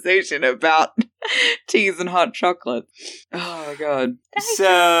 5-minute conversation about teas and hot chocolate. Oh my god. Thanks for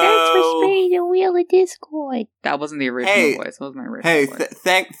spreading the wheel of Discord. That wasn't the original voice. That was my original voice.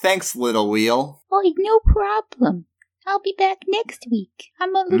 Thanks, little wheel. Oh, no problem. I'll be back next week.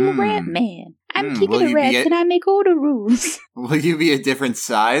 I'm a little rat man. I'm king of the rats and I make all the rules. Will you be a different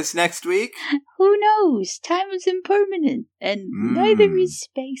size next week? Who knows? Time is impermanent and neither is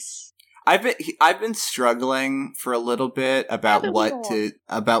space. I've been struggling for a little bit about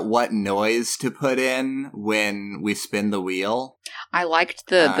what noise to put in when we spin the wheel. I liked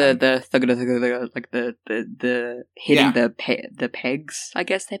the hitting the pegs. I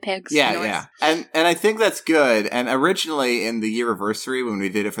guess they're pegs. Yeah, noise. yeah. And I think that's good. And originally in the year-versary when we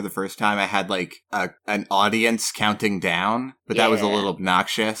did it for the first time, I had like an audience counting down, but that was a little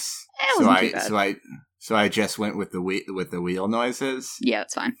obnoxious. So I just went with the wheel noises. Yeah,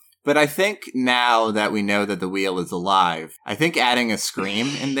 that's fine. But I think now that we know that the wheel is alive, I think adding a scream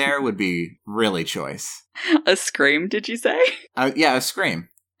in there would be really choice. A scream, did you say? Yeah, a scream.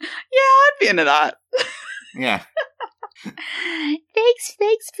 Yeah, I'd be into that. Yeah.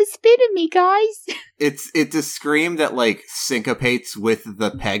 Thanks for spinning me, guys. It's a scream that like syncopates with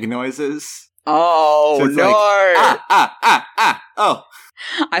the peg noises. Oh, so no. Like, oh.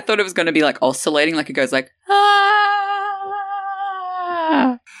 I thought it was going to be like oscillating, like it goes like,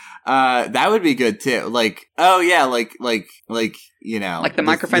 that would be good too. Like, oh yeah, like you know, like the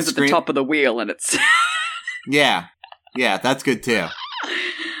microphone's at the top of the wheel, and it's yeah, that's good too.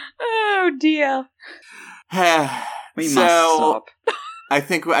 Oh dear, we must stop. I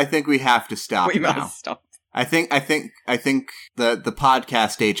think we have to stop. We now. must stop. I think the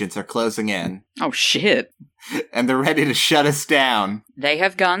podcast agents are closing in. Oh shit. And they're ready to shut us down. They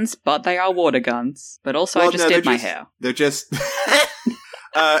have guns, but they are water guns. But also, I just did my hair. They're just.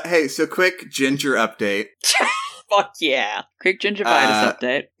 Hey, so quick ginger update. Fuck yeah. Quick gingivitis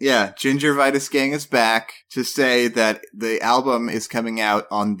update. Yeah, Gingivitis Gang is back to say that the album is coming out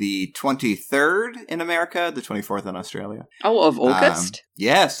on the 23rd in America, the 24th in Australia. Oh, of August?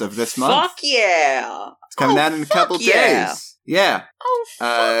 Yes, of this month. Fuck yeah. It's coming out in a couple days. Yeah. Oh,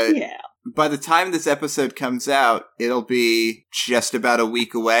 fuck yeah. By the time this episode comes out, it'll be just about a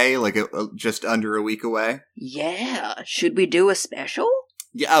week away, like just under a week away. Yeah. Should we do a special?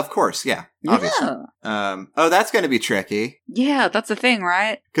 Yeah, of course, yeah. Obviously. Yeah. That's going to be tricky. Yeah, that's the thing,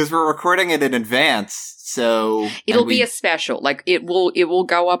 right? Because we're recording it in advance, so it'll be a special. Like it will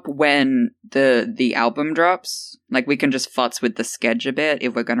go up when the album drops. Like we can just futz with the sketch a bit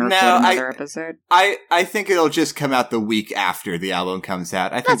if we're going to record another episode. I think it'll just come out the week after the album comes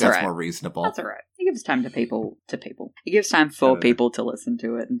out. I think that's more reasonable. That's all right. It gives time to people. It gives time for people to listen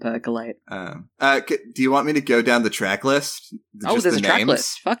to it and percolate. Do you want me to go down the track list? There's a track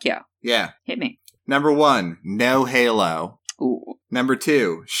list. Fuck yeah. Yeah. Hit me. Number 1, No Halo. Ooh. Number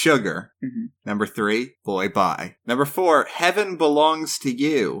 2, Sugar. Mm-hmm. Number 3, Boy Bye. Number 4, Heaven Belongs to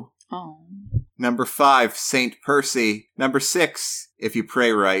You. Oh. Number 5, Saint Percy. Number 6, If You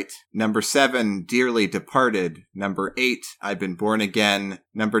Pray Right. Number 7, Dearly Departed. Number 8, I've Been Born Again.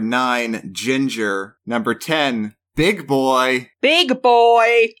 Number 9, Ginger. Number 10, Big Boy. Big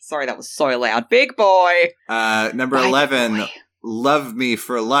Boy. Sorry, that was so loud. Big Boy. Number 11, Love Me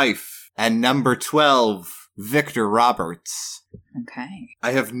for Life. And number 12, Victor Roberts. Okay.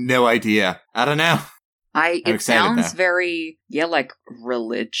 I have no idea. I don't know. It sounds very, like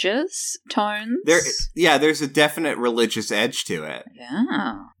religious tones. There's a definite religious edge to it.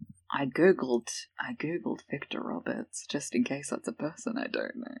 Yeah. I googled Victor Roberts just in case that's a person I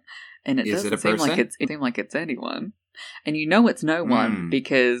don't know, and it doesn't seem like it's anyone. And you know it's no one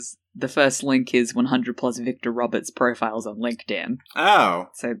because the first link is 100 plus Victor Roberts profiles on LinkedIn. Oh,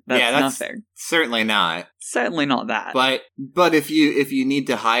 so that's nothing. Certainly not. Certainly not that. But if you need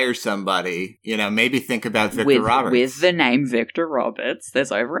to hire somebody, maybe think about Victor Roberts with the name Victor Roberts.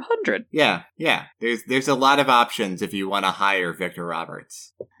 There's over 100. Yeah. There's a lot of options if you want to hire Victor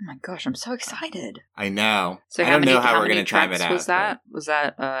Roberts. Oh my gosh, I'm so excited. I know. So I don't know how we're going to time it out. Was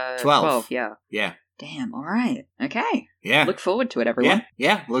that 12? Yeah. Yeah. Damn, all right. Okay. Yeah. Look forward to it, everyone.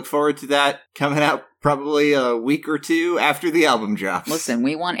 Yeah. Look forward to that coming out probably a week or two after the album drops. Listen,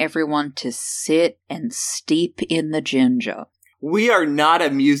 we want everyone to sit and steep in the ginger. We are not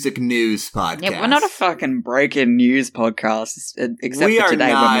a music news podcast. Yeah, we're not a fucking breaking news podcast, except we for today.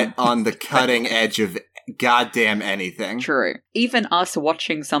 We are not on the cutting edge of goddamn anything. True. Even us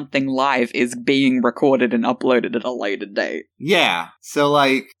watching something live is being recorded and uploaded at a later date. Yeah. So,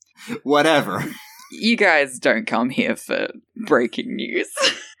 whatever. You guys don't come here for breaking news.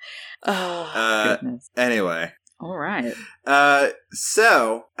 Goodness. Anyway. All right.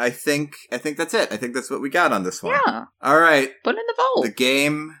 So I think that's it. I think that's what we got on this one. Yeah. All right. Put in the vault. The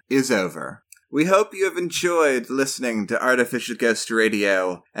game is over. We hope you have enjoyed listening to Artificial Ghost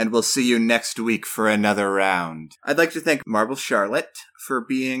Radio, and we'll see you next week for another round. I'd like to thank Marble Charlotte for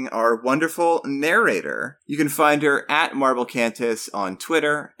being our wonderful narrator. You can find her at Marble Cantus on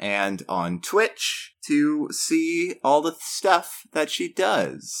Twitter and on Twitch to see all the stuff that she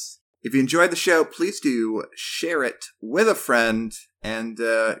does. If you enjoyed the show, please do share it with a friend. And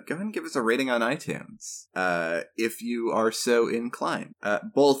go ahead and give us a rating on iTunes, if you are so inclined.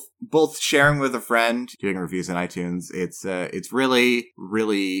 Both sharing with a friend, doing reviews on iTunes, it's really,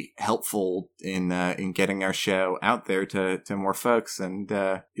 really helpful in getting our show out there to more folks, and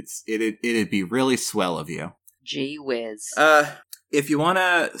it'd be really swell of you. Gee whiz. If you want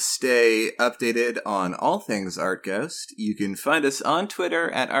to stay updated on all things Art Ghost, you can find us on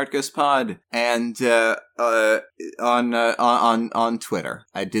Twitter at ArtGhostPod and on Twitter.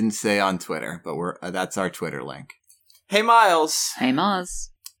 I didn't say on Twitter, but that's our Twitter link. Hey, Miles. Hey, Maz.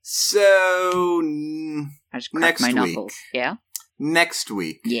 So I just cracked my knuckles. Yeah. Next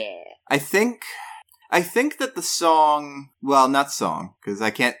week. Yeah. I think that the song, well, not song, because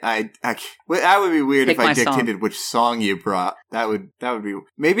I can't, that would be weird if I dictated which song you brought. That would be,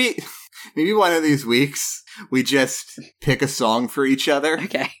 maybe one of these weeks, we just pick a song for each other.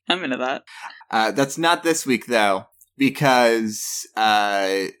 Okay, I'm into that. That's not this week, though, because,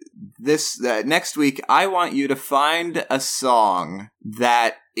 next week, I want you to find a song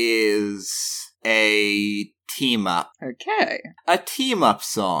that is a team-up. Okay. A team-up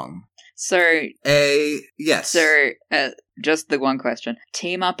song. So, yes. So, just the one question.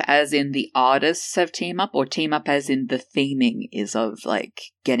 Team up as in the artists have team up, or team up as in the theming is of, like,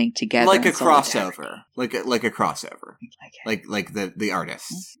 getting together? Like a crossover. Like a crossover. Okay. Like the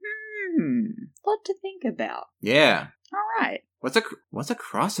artists. Lot to think about. Yeah. All right. What's a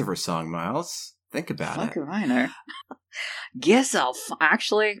crossover song, Miles? Think about it. Fuck if I know. Guess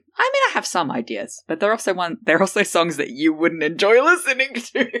actually, I mean, I have some ideas, but there are also songs that you wouldn't enjoy listening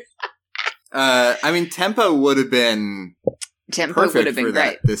to. I mean, Tempo would have been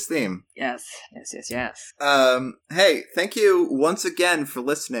great. This theme. Yes. Hey, thank you once again for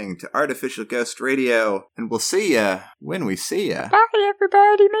listening to Artificial Ghost Radio, and we'll see ya when we see ya. Bye,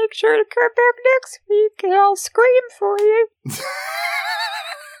 everybody. Make sure to come back next week, and I'll scream for you.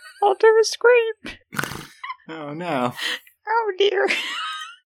 I'll do a scream. Oh, no. Oh, dear.